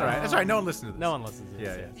 That's all right. That's all right. No one listens to this. No one listens to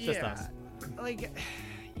Yeah, this. yeah. It's just us. Like,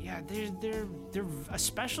 yeah, they're a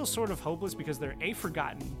special sort of hopeless because they're A,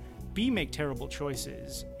 forgotten, B, make terrible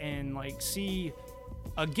choices, and like C,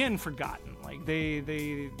 again forgotten. Like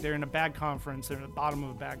they're in a bad conference. They're in the bottom of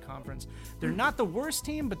a bad conference. They're not the worst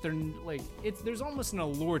team, but they're like there's almost an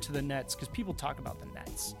allure to the Nets because people talk about the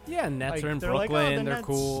Nets. Yeah, Nets Like, are in they're like, Brooklyn. oh, the they're Nets,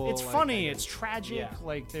 cool. It's like, funny. It's tragic. Yeah.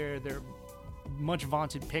 Like their much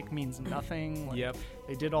vaunted pick means nothing. Like, Yep.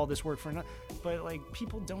 They did all this work for nothing. But like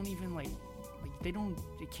people don't even like they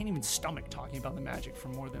can't even stomach talking about the Magic for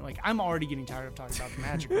more than like I'm already getting tired of talking about the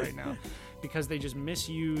Magic right now because they just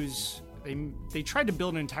misuse. They tried to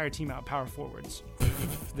build an entire team out of power forwards.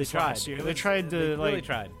 They tried. Last year. They tried to They like. really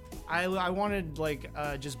tried. I wanted like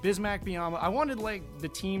just Bismack Biyombo. I wanted like the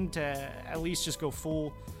team to at least just go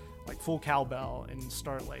full cowbell and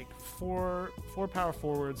start like four power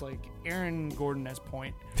forwards, like Aaron Gordon as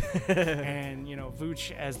point, and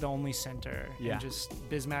Vooch as the only center, Yeah. and just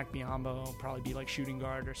Bismack Biyombo probably be like shooting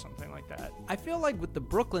guard or something like that. I feel like with the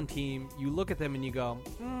Brooklyn team, you look at them and you go,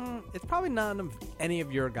 it's probably none of any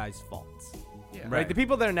of your guys' faults. Yeah. Right? The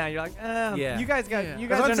people there now, you're like, Yeah. you guys Yeah. you That's guys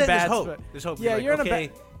what are I'm in a saying, bad there's hope. spot. There's hope. Yeah, you're in a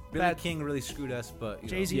okay, Billy bad- King really screwed us, but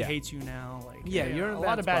Jay Z Yeah. hates you now. Like Yeah, you're in a a lot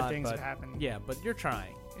bad of bad spot, things but- have happened. Yeah, but you're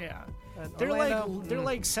trying. Yeah. And They're Orlando,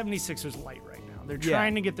 like 76ers light right now. They're Yeah.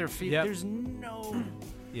 trying to get their feet. Yep. There's no.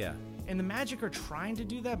 yeah. And the Magic are trying to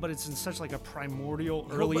do that, but it's in such like a primordial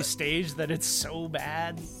No, early but- stage that it's so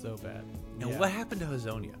bad. so bad. And Yeah. what happened to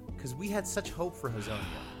Hazonia? Because we had such hope for Hazonia.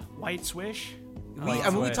 White Swish.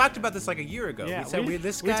 We talked about this like a year ago. Yeah, we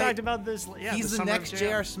said we talked about this. Yeah, he's the summer of next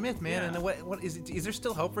J.R. Smith, man. Yeah. And what is it? Is there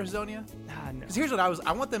still hope for Hazonia? No. Because here's what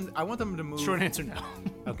I want them to move. Short answer, no.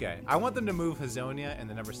 Okay, I want them to move Hazonia and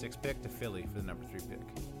the number 6 pick to Philly for the number 3 pick.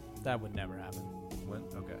 That would never happen. When?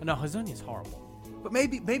 Okay. No, Hazonia's horrible. But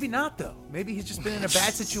maybe not though. Maybe he's just been in a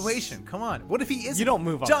bad situation. Come on. What if he isn't? You don't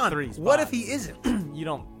move up John, 3 what if spots. he isn't? You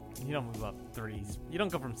don't move up 3s. You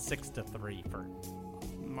don't go from 6 to 3 for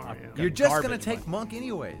Mario. You're just garbage gonna take one. Monk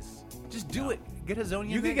anyways. Just do it. Get Hazonia.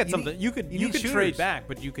 You in there. could get need- something. You could need trade shooters. back,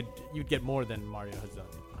 but you'd get more than Mario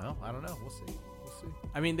Hazonia. Well, I don't know. We'll see.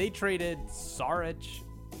 I mean, they traded Saric.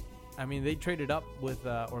 I mean, they traded up with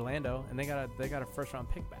Orlando, and they got a first round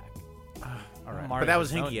pick back. All right. Mario But that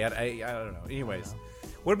was Hazonia. hinky. I don't know. Anyways,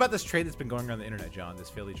 what about this trade that's been going around the internet, John? This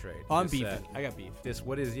Philly trade. Oh, I'm This, beefing. I got beef. This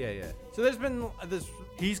what is? Yeah. So there's been this.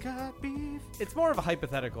 He's got beef. It's more of a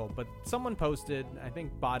hypothetical, but someone posted. I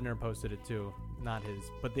think Bodner posted it too, not his.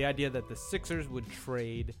 But the idea that the Sixers would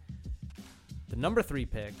trade the number 3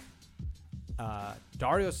 pick,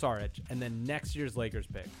 Dario Saric, and then next year's Lakers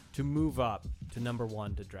pick to move up to number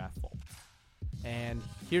 1 to draft Fultz. And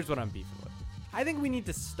here's what I'm beefing with. I think we need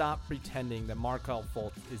to stop pretending that Markelle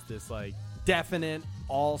Fultz is this like definite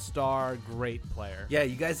all-star great player. Yeah,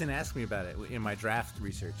 you guys didn't ask me about it in my draft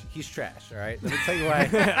research. He's trash, all right? Let me tell you why.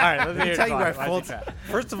 All right, let me tell you why Fultz. Fultz.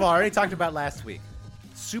 First of all, I already talked about last week.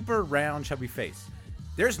 Super round, chubby face.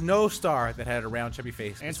 There's no star that had a round, chubby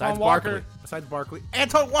face besides Barkley. Besides Barkley,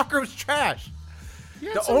 Antoine Walker was trash.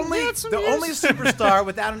 The only superstar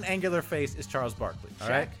without an angular face is Charles Barkley. All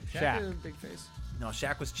right, Shaq had a big face. No,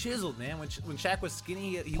 Shaq was chiseled, man. When Shaq was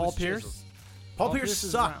skinny, he Paul was Pierce? chiseled. Paul Pierce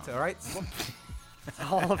sucked. All right.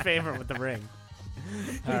 Hall of Famer with the ring.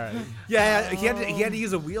 All right. Yeah, he had to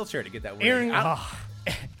use a wheelchair to get that ring.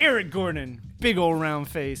 Eric Gordon, big old round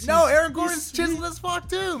face. No, Aaron Gordon's chiseled as fuck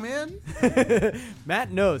too, man.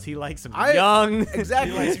 Matt knows he likes him young.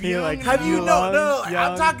 Exactly. He likes Have you no? young.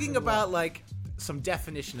 I'm talking about like some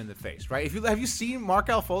definition in the face, right? Have you seen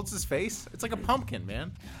Markelle Fultz's face? It's like a pumpkin,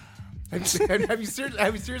 man. Have you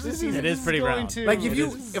seriously seen it? It is pretty round. Like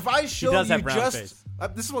if I showed does you have round face.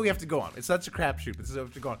 this is what we have to go on. It's such a crapshoot, but this is what we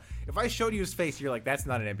have to go on. If I showed you his face, you're like, that's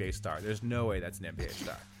not an NBA star. There's no way that's an NBA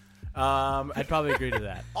star. I'd probably agree to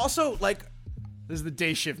that. Also, like, this is the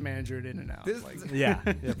day shift manager at In-N-Out. Yeah,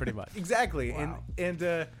 pretty much. Exactly. Wow. And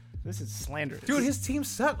This is slanderous. dude, his team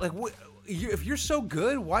sucked. Like, if you're so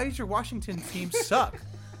good, why does your Washington team suck?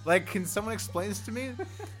 Like, can someone explain this to me?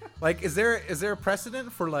 Like, is there a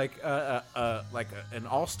precedent for like an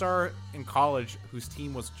all-star in college whose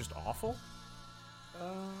team was just awful?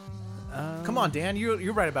 Come on, Dan,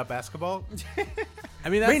 you're right about basketball. I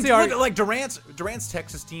mean, that's the look argument. at, like Durant's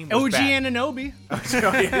Texas team was OG bad. Anunoby. OG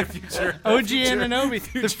Anunoby.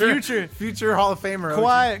 The future Hall of Famer.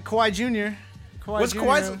 Kawhi Jr.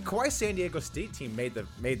 Kawhi's San Diego State team made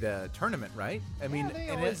the tournament, right? I mean, they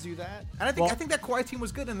always do that. And I think that Kawhi team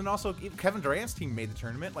was good, and then also Kevin Durant's team made the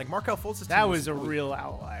tournament. Like Markelle Fultz's team. That was a real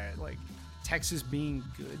outlier. Like Texas being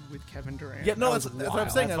good with Kevin Durant. Yeah, no, that's what I'm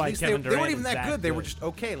saying. At least they weren't even that good. They were good. just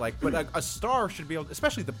okay. Like, but a star should be able,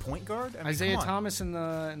 especially the point guard. I mean, Isaiah come on. Thomas in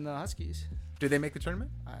the Huskies. Did they make the tournament?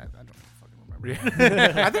 I don't fucking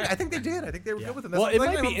remember. I think they did. I think they were good with them. Well, That's it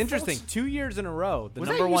like might be Fultz. interesting. 2 years in a row, the Was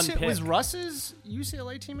number that 1 UC pick. Was Russ's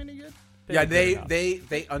UCLA team any good? Yeah, they enough.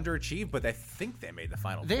 underachieved, but I think they made the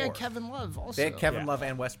final. They four. had Kevin Love also. They had Kevin Yeah. Love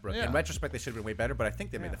and Westbrook. Yeah. In retrospect, they should have been way better, but I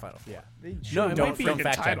think they made the final. Four. Yeah. They No, it don't might be don't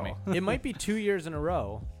fact check title. me. It might be 2 years in a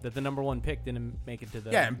row that the number 1 pick didn't make it to the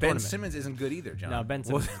Yeah, and Ben tournament. Simmons isn't good either, John. No, Ben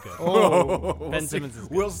Simmons is good. Ben Simmons is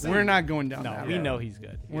good. We'll see. We're not going down No, that we road. know he's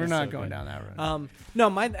good. We're He's not so going good. down that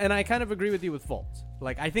road. And I kind of agree with you with Fultz.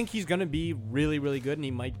 Like, I think he's going to be really, really good, and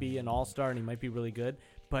he might be an all-star, and he might be really good,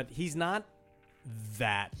 but he's not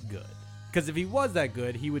that good. Because if he was that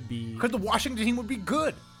good, he would be... Because the Washington team would be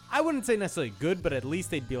good. I wouldn't say necessarily good, but at least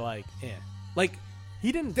they'd be like, eh. Like,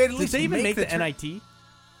 he didn't... They'd at did least they even make make the the NIT?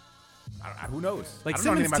 Who knows? Like, I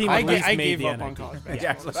don't know Simmons' anything team about at college. least I made gave the up NIT. on college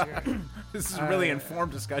Yeah, basketball this year. this is a really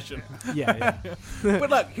informed discussion. Yeah. But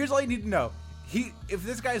look, here's all you need to know. If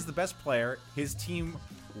this guy's the best player, his team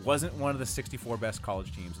wasn't one of the 64 best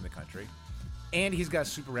college teams in the country. And he's got a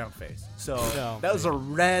super round face. So that was a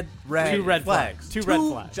red Two red flags. Two red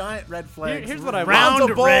flags. Giant red flags. Here's what I Round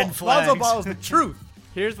Lonzo Ball, red flags. Lonzo Ball is the truth.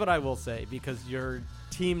 Here's what I will say, because your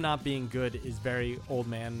team not being good is very old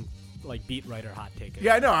man, like beat writer hot take.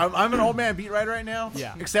 Yeah, I know. I'm an old man beat writer right now.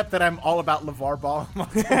 Yeah. Except that I'm all about LeVar Ball.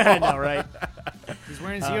 I know, right? He's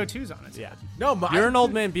wearing ZO2s on his Yeah. head. No, You're an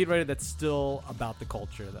old man beat writer that's still about the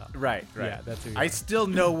culture, though. Right. Yeah, that's who you I are. still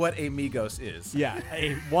know what a Migos is. Yeah,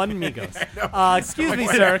 one Migos. Excuse me,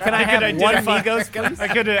 sir. Can I have one Migos, please? I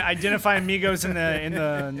could identify amigos in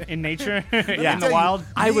nature, in the wild.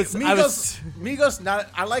 Migos. Not.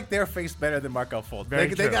 I like their face better than Markelle Fultz. Very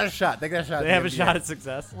They true. got a shot. They got a shot. They have a shot at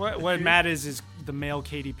success. What Matt is the male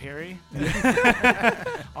Katy Perry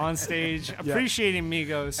on stage, appreciating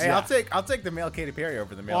Migos. Hey, I'll take the male Katy Perry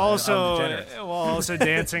over the male. while also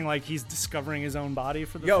dancing like he's discovering his own body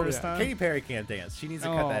for the first time. Katy Perry can't dance. She needs to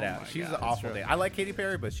cut that Oh out. my She's God, an awful dancer. I like Katy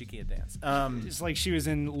Perry, but she can't dance. It's like she was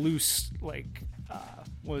in loose, like,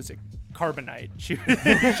 what was it? Carbonite. She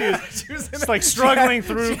was just like struggling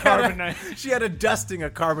through carbonite. She had a dusting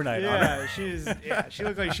of carbonite on her. She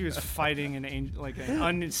looked like she was fighting an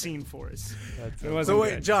unseen force. It wasn't So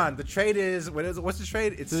wait, good. John, the trade is what's the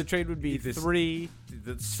trade? So the trade would be this- three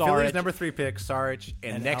the Saric Phillies number 3 pick, Saric,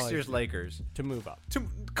 and next LA year's pick. Lakers. to move up.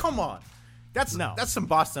 Come on, that's some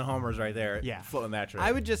Boston homers right there. Yeah. floating that trade.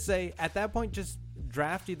 I would just say at that point, just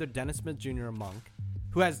draft either Dennis Smith Jr. or Monk,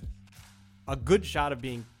 who has a good shot of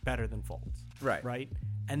being better than Fultz. Right. Right.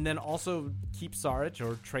 and then also keep Saric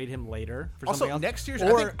or trade him later for Also, something else. next year's I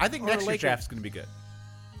think or next year's Lakers. draft is going to be good.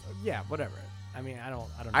 Yeah, whatever. I mean, I don't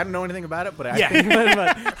I don't know anything about it, but yeah, think,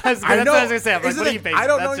 that's what I was gonna say. I'm like, what are you basing? I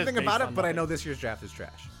don't know That's just anything about based it, on but I nothing. know this year's draft is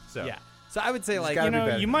trash. So Yeah. So I would say like gotta You be know,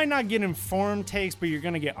 better. you might not get informed takes, but you're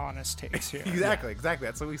gonna get honest takes here. exactly.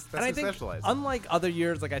 That's what we and I think specialize. unlike other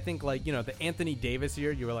years, like I think like the Anthony Davis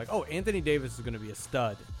year, you were like, oh, Anthony Davis is going to be a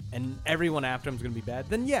stud, and everyone after him is going to be bad.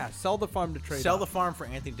 Then yeah, sell the farm to trade. Sell up. the farm for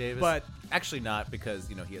Anthony Davis, But- actually not because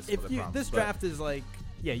he has some If other you, problems. this but- draft is like,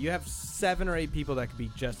 yeah, you have 7 or 8 people that could be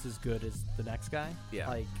just as good as the next guy. Yeah.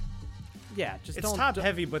 Like, yeah, just It's don't top don't-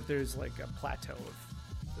 heavy, but there's like a plateau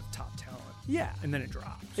of top talent. Yeah, And then it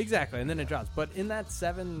drops. exactly, and then it drops. But in that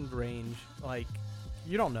 7 range, like,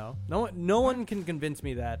 you don't know. No one can convince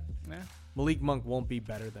me that Yeah. Malik Monk won't be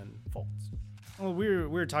better than Fultz. Well, we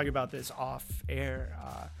were talking about this off air.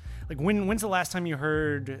 Like, when's the last time you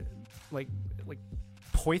heard like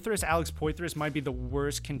Poitras? Alex Poitras might be the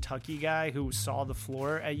worst Kentucky guy who saw the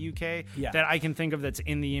floor at UK that I can think of that's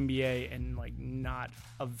in the NBA and like not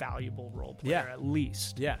a valuable role player at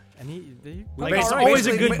least. Yeah, and he Like, it's always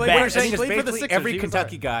a good what bet. we're saying And is he played for the basically Sixers. every He was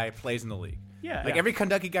Kentucky guy plays in the league. Yeah. Like every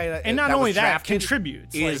Kentucky guy that And not that only was that, drafted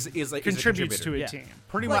contributes. is a contributes to a contributor. team.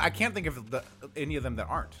 Pretty much, I can't think of any of them that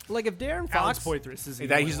aren't. like if Darren Alex Fox, Poitras is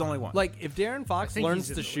He's the only one. like if Darren Fox think learns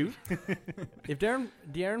he's to in shoot, if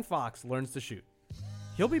Darren Fox learns to shoot,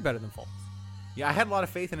 he'll be better than Fultz. Yeah, I had a lot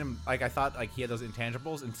of faith in him. Like I thought, like he had those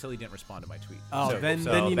intangibles until he didn't respond to my tweet. Oh, so, then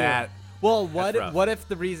so you know. that. Well, that's rough. what if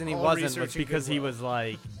the reason he All wasn't research was and because he goodwill. was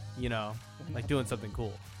like, like doing something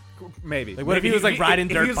cool? Maybe. Like, what if Maybe he was like riding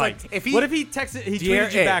if dirt he was, bikes? Like, What if he texted? He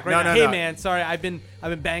tweeted you back right now. no, Hey no. man, sorry, I've been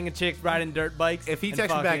banging chicks riding dirt bikes. If he and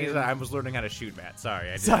texted me back, he fucking- said, "I was learning how to shoot, Matt.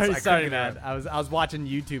 Sorry, I Sorry, couldn't man. get I was watching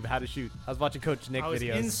YouTube how to shoot. I was watching Coach Nick I was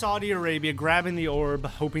videos. in Saudi Arabia grabbing the orb,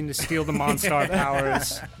 hoping to steal the Monstar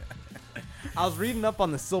powers. I was reading up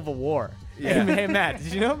on the Civil War. Yeah. Hey Matt,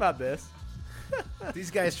 did you know about this?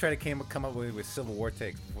 These guys try to come up with Civil War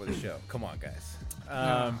takes before the show. Come on, guys.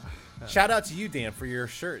 Shout out to you, Dan, for your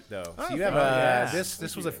shirt though. So you have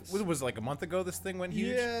this was what was it, like a month ago. This thing went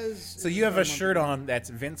huge. Yes. So you have a shirt on that's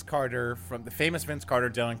Vince Carter from the famous Vince Carter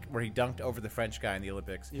dunk where he dunked over the French guy in the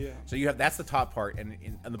Olympics. Yeah. So you have that's the top part, and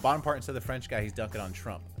on the bottom part instead of the French guy, he's dunking on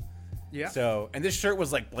Trump. Yeah. So and this shirt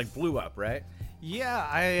was like blew up, right? Yeah,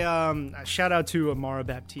 I shout out to Amara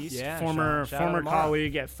Baptiste, Yeah, former shout out Amara.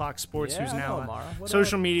 colleague at Fox Sports, Yeah, who's I know now Amara. a What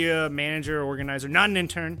social media manager, organizer, not an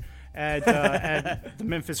intern at the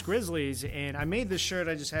Memphis Grizzlies. And I made this shirt.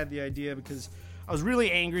 I just had the idea because I was really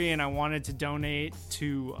angry and I wanted to donate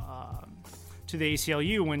to the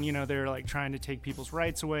ACLU when they're like trying to take people's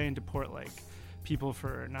rights away and deport like people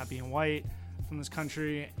for not being white from this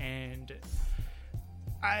country. And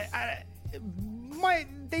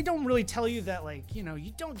they don't really tell you that, like, you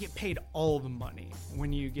don't get paid all the money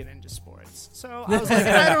when you get into sports. So I was like,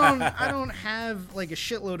 I don't have like a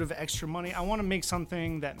shitload of extra money. I want to make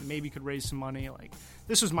something that maybe could raise some money. Like,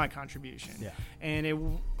 this was my contribution. Yeah. And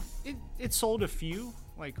it sold a few.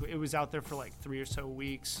 Like, it was out there for like 3 or so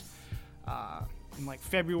weeks in like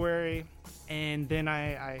February. And then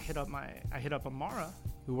I hit up Amara,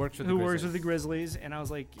 Who works with the Grizzlies, and I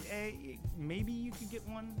was like, hey, maybe you could get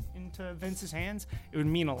one into Vince's hands. It would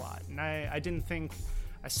mean a lot. And I didn't think,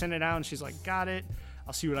 I sent it out, and she's like, got it.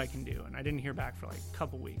 I'll see what I can do. And I didn't hear back for like a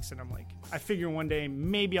couple weeks. And I'm like, I figure one day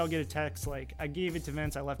maybe I'll get a text. Like, I gave it to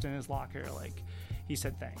Vince. I left it in his locker. Like, he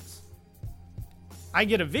said thanks. I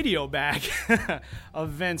get a video back of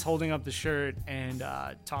Vince holding up the shirt and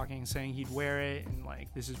talking, saying he'd wear it and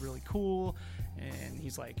like, this is really cool. And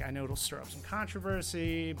he's like, I know it'll stir up some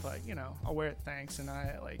controversy, but I'll wear it, thanks. And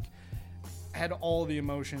I like had all the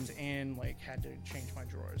emotions and like had to change my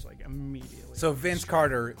drawers like immediately. So Vince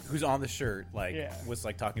Carter, who's on the shirt, like Yeah. was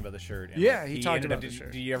like talking about the shirt. And, Yeah, like, he talked ended about up, the did,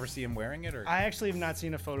 shirt. Did you ever see him wearing it? Or I actually have not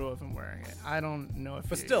seen a photo of him wearing it. I don't know if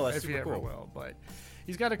But he, still, that's if he super ever cool. will, but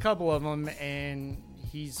he's got a couple of them, and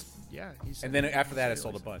he's and then after that, it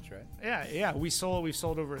sold a bunch, right? Yeah. We've sold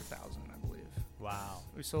over 1,000, I believe. Wow.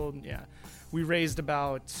 We raised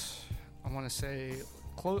about, I want to say,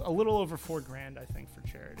 a little over $4,000, I think, for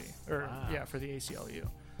charity, or for the ACLU.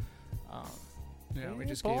 We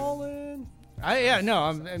just gave.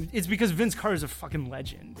 It's because Vince Carter's a fucking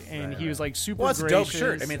legend, and he was like super. Well, it's a dope shirt. I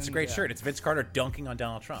gracious mean, it's a and- great shirt. It's Vince Carter dunking on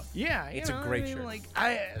Donald Trump. Yeah, It's a great shirt. Like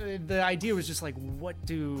the idea was just like,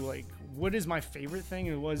 what is my favorite thing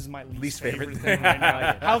and what is my least favorite thing right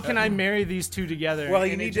now? How can I marry these two together? Well,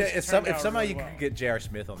 you And need it to. just If turned out somehow really you well. could get J.R.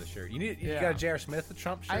 Smith on the shirt. You got a J.R. Smith, the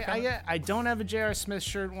Trump shirt. I don't have a J.R. Smith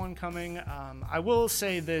shirt one coming. I will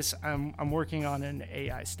say this: I'm working on an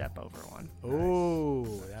AI step over one.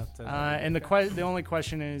 Ooh, And the only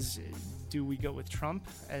question is, do we go with Trump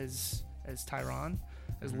as Tyron,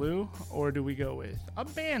 as Lou, or do we go with a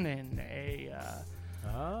Bannon, a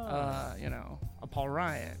Paul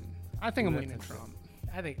Ryan? I think I'm leaning Trump.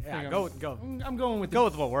 I think go. I'm going with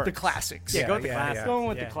with what works. the classics. Yeah, go with the classics. Going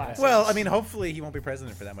with the classics. Well, I mean, hopefully he won't be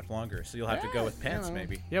president for that much longer, so you'll have to go with Pence,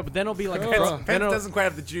 maybe. Yeah, but then it'll be like Pence doesn't quite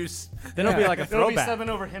have the juice. Then it'll be like a it'll be throwback. 7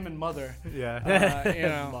 over him and Mother.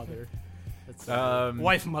 Yeah. Mother.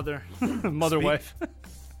 Wife, mother, mother, wife.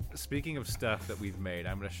 Speaking of stuff that we've made,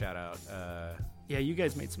 I'm gonna shout out. Yeah, you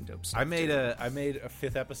guys made some dope stuff. I made a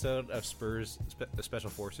 5th episode of Spurs Special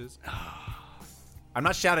Forces. I'm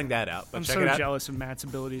not shouting that out, but I'm check so it out. jealous of Matt's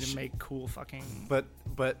ability to make cool fucking. But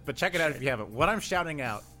check it out if you haven't. What I'm shouting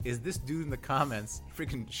out is this dude in the comments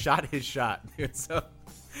freaking shot his shot, dude. So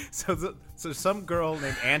some girl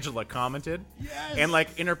named Angela commented, and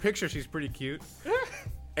like in her picture she's pretty cute.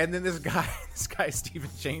 And then this guy Stephen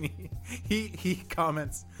Chaney, he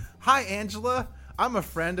comments, "Hi Angela, I'm a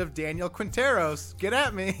friend of Daniel Quinteros. Get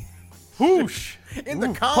at me." Whoosh! In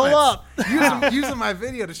the comments. Pull up. using my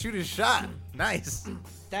video to shoot his shot. Nice.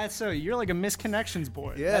 That's so. You're like a misconnections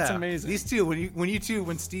board. Yeah, That's amazing. These two,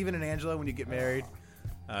 when Steven and Angela, when you get married,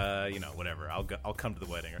 whatever. I'll come to the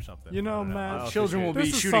wedding or something. You know, I don't man, I'll children will be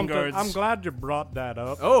this is shooting something- guards. I'm glad you brought that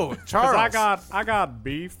up. Oh, 'Cause Charles. I got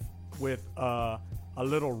beef with a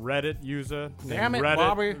little Reddit user Damn named it,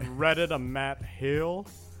 Bobby. Reddit Matt Hill,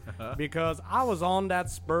 because I was on that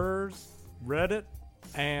Spurs Reddit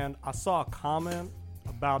and I saw a comment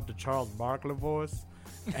about the Charles Barkley voice,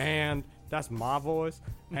 and that's my voice.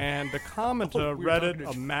 And the commenter Reddit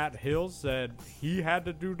of Matt Hill said he had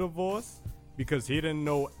to do the voice because he didn't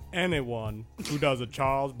know anyone who does a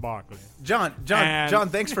Charles Barkley. John,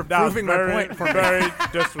 And thanks for that was proving my point for me. Very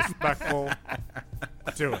disrespectful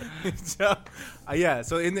to it.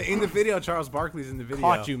 So in the video, Charles Barkley's in the video.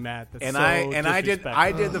 Caught you, Matt. That's And so I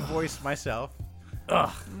disrespectful. did the voice myself. Ugh.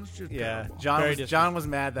 Yeah, Very John was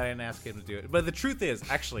mad that I didn't ask him to do it. But the truth is,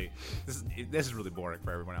 actually, this is really boring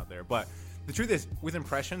for everyone out there. But the truth is, with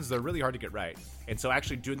impressions, they're really hard to get right. And so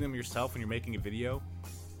actually doing them yourself when you're making a video,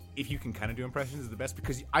 if you can kind of do impressions, is the best,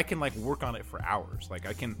 because I can like work on it for hours. Like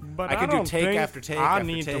I can do don't take think after take I after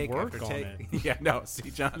need to take work after on take. it. Yeah, no.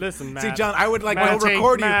 See, John. Listen, Matt. See, John. I would like Matt, go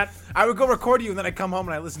record you. Matt. I would go record you, and then I come home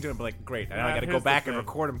and I listen to it. And be like, great. Now I got to go Here's the back and thing.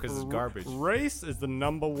 record them because it's garbage. Race is the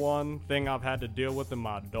number one thing I've had to deal with in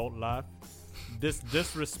my adult life. This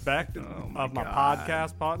disrespect of my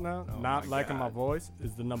podcast partner, not liking my voice,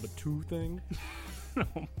 is the number 2 thing. Oh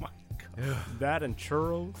my god. That and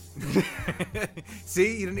churros.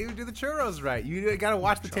 See, you didn't even do the churros right. You got to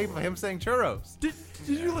watch the tape of him saying churros. Did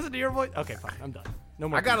you listen to your voice? Okay, fine. I'm done. No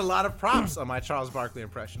more. I got a lot of props on my Charles Barkley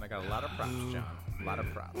impression. I got a lot of props, John. A lot of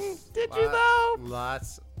props. Did you though? Lot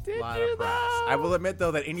you of props. though? I will admit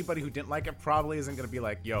though that anybody who didn't like it probably isn't going to be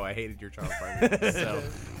like, "Yo, I hated your Charles Barkley." So,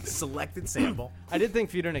 selected sample. I did think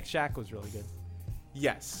Feudernick Shaq was really good.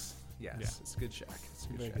 Yes, it's a good Shaq. It's a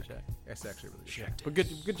good Very Shaq. good Shaq. It's actually a really good Shaq.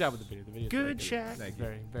 But good job with the video. The video's very Good Shaq. Thank you.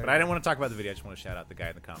 Very, very But I didn't want to talk about the video. I just want to shout out the guy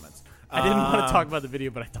in the comments. I didn't want to talk about the video,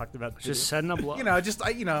 but I talked about the video. Just setting up love.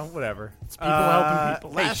 Whatever. It's people helping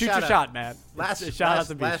people. Hey, shoot your shot, Matt. Last shout out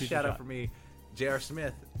to me. last shoot your shout out shot. for me, J.R.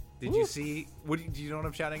 Smith. Did you see? Do you know what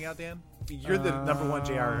I'm shouting out, Dan? You're the number one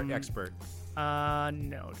J.R. expert.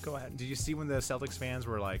 No. Go ahead. Did you see when the Celtics fans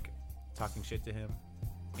were like talking shit to him,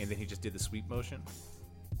 and then he just did the sweep motion?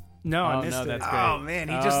 No, I Oh, missed no, it. that's great. Oh man,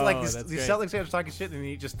 he just like Oh, these that's Celtics fans are talking shit, and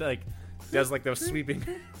he just like does like those sweeping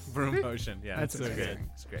broom motion. Yeah, That's it's so amazing. good.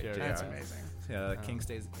 It's great. J.R. JR. That's amazing. Yeah, King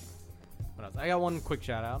stays the king. What else? I got one quick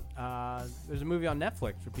shout out. There's a movie on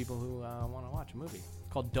Netflix for people who want to watch a movie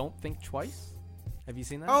called Don't Think Twice. Have you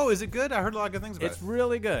seen that? Oh, is it good? I heard a lot of good things about It's it.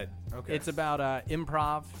 really good. Okay. It's about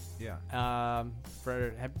improv. Yeah.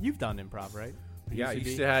 You've done improv, right? For Yeah, I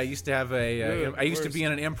UCB? used to have a. Good, I used to of be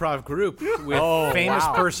in an improv group with Oh, famous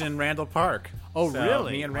wow. person Randall Park. Oh, So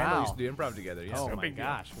really? Me and Randall Wow. used to do improv together. Yes. Oh So my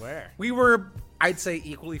gosh, where? We were, I'd say,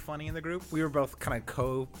 equally funny in the group. We were both kind of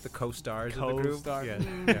co-stars of the group. Co-star? Yeah.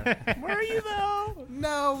 Mm. Where are you though?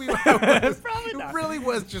 No, we Probably not. It really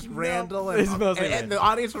was just Randall, it's mostly and Randall. the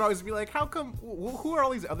audience would always be like, "How come? Who are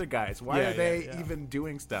all these other guys? Why Yeah, are they yeah. even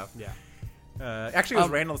doing stuff?" Yeah. Actually, it was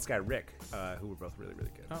Randall and this guy Rick, who were both really,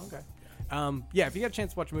 really good. Oh, okay. Yeah, if you get a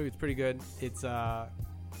chance to watch a movie, it's pretty good. It's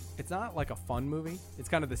not like a fun movie. It's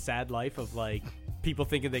kind of the sad life of like people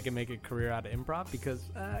thinking they can make a career out of improv because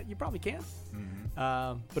you probably can.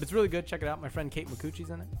 But it's really good. Check it out. My friend Kate McCucci's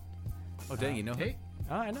in it. Oh, dang, you know her? Kate?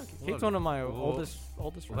 Oh, I know. Kate's one of my oldest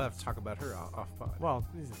friends. We'll have to talk about her off pod. Well,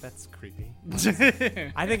 that's creepy.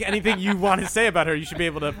 I think anything you want to say about her, you should be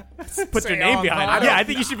able to put your name behind it. Yeah, I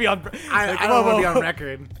think you should be on. I don't want to be on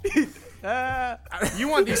record. You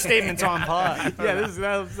want these statements on pod? Yeah,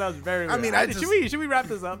 that sounds very weird. I mean, should we wrap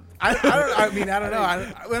this up? I don't know.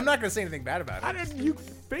 I'm not going to say anything bad about her. You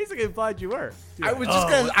basically implied you were. I was just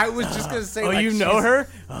gonna say. Oh, like, you know her?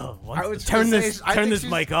 Oh, turn this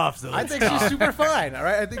mic off. So I think she's super fine. All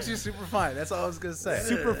right, I think she's super fine. That's all I was gonna say.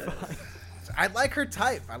 Super fine. I like her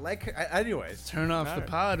type. I like her. Anyways, turn off the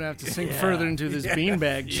pod and have to sink further into this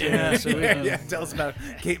beanbag chair. Tell us about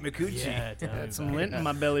Kate McCucci. Had some lint in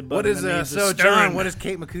my belly button. What is so John? What does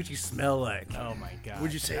Kate McCucci smell like? Oh my God!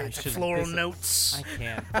 Would you say it's floral notes? I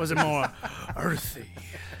can't. Was it more earthy?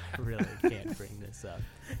 I really can't bring this up.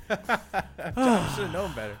 John should have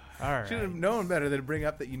known better. All right. Should have known better than to bring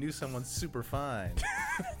up that you knew someone super fine.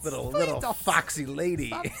 little foxy lady.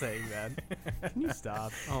 Stop saying that. Can you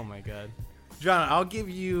stop? Oh my God. John,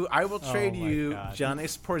 I will trade you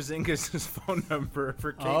Giannis Porzingis' phone number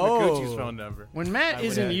for Kate McCucci's phone number. When Matt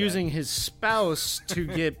isn't using his spouse to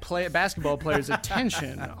get basketball players'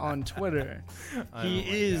 attention on Twitter, he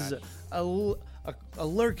is a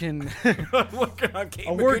lurking,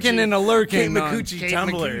 a working and a lurking Kate McCucci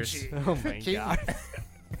tumblers. Oh my God.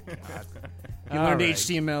 You learned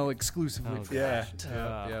HTML exclusively.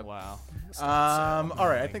 Wow. All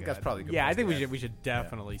right, I think that's probably good. Yeah, I think we should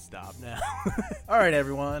definitely stop now. All right,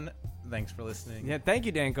 everyone. Thanks for listening. Yeah, thank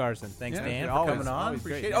you, Dan Carson. Thanks, Dan, for coming on.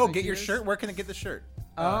 Appreciate it. Oh, get your shirt. Where can I get the shirt?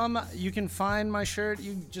 You can find my shirt.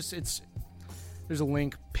 There's a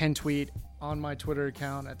link, pin tweet on my Twitter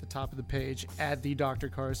account at the top of the page at the Dr.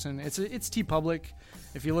 Carson. It's TeePublic.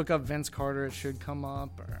 If you look up Vince Carter, it should come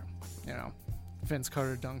up, or Vince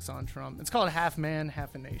Carter dunks on Trump. It's called Half Man,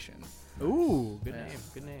 Half a Nation. Ooh, good name.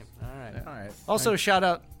 Good name. All right. Also, shout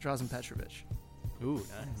out Drazen Petrovic. Ooh,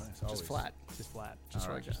 nice. Just flat. Just flat. Just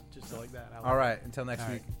like that. Just like that. All right. Until next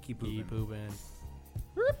week, keep pooping. Keep pooping.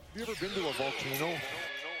 You ever been to a volcano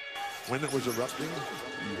when it was erupting?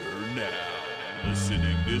 You're now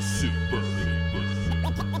listening to Super.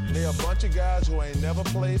 They're a bunch of guys who ain't never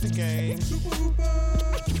played the game. Super Hooper.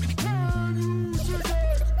 Can you take it?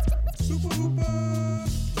 Super Hooper.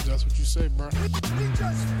 That's what you say, bro. We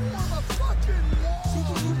just form a fucking wall.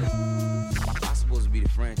 Super Hooper. I'm supposed to be the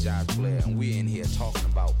franchise player, and we're in here talking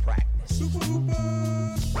about practice. Super Hooper.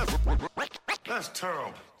 That's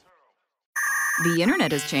terrible. The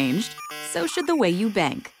internet has changed, so should the way you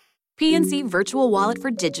bank. PNC Virtual Wallet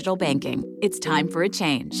for digital banking. It's time for a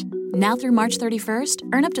change. Now through March 31st,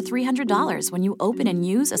 earn up to $300 when you open and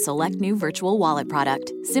use a select new virtual wallet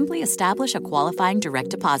product. Simply establish a qualifying direct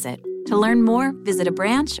deposit. To learn more, visit a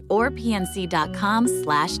branch or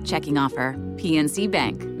pnc.com/checking offer. PNC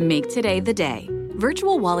Bank. Make today the day.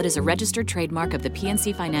 Virtual Wallet is a registered trademark of the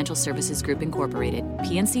PNC Financial Services Group, Incorporated.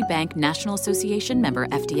 PNC Bank National Association member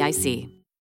FDIC.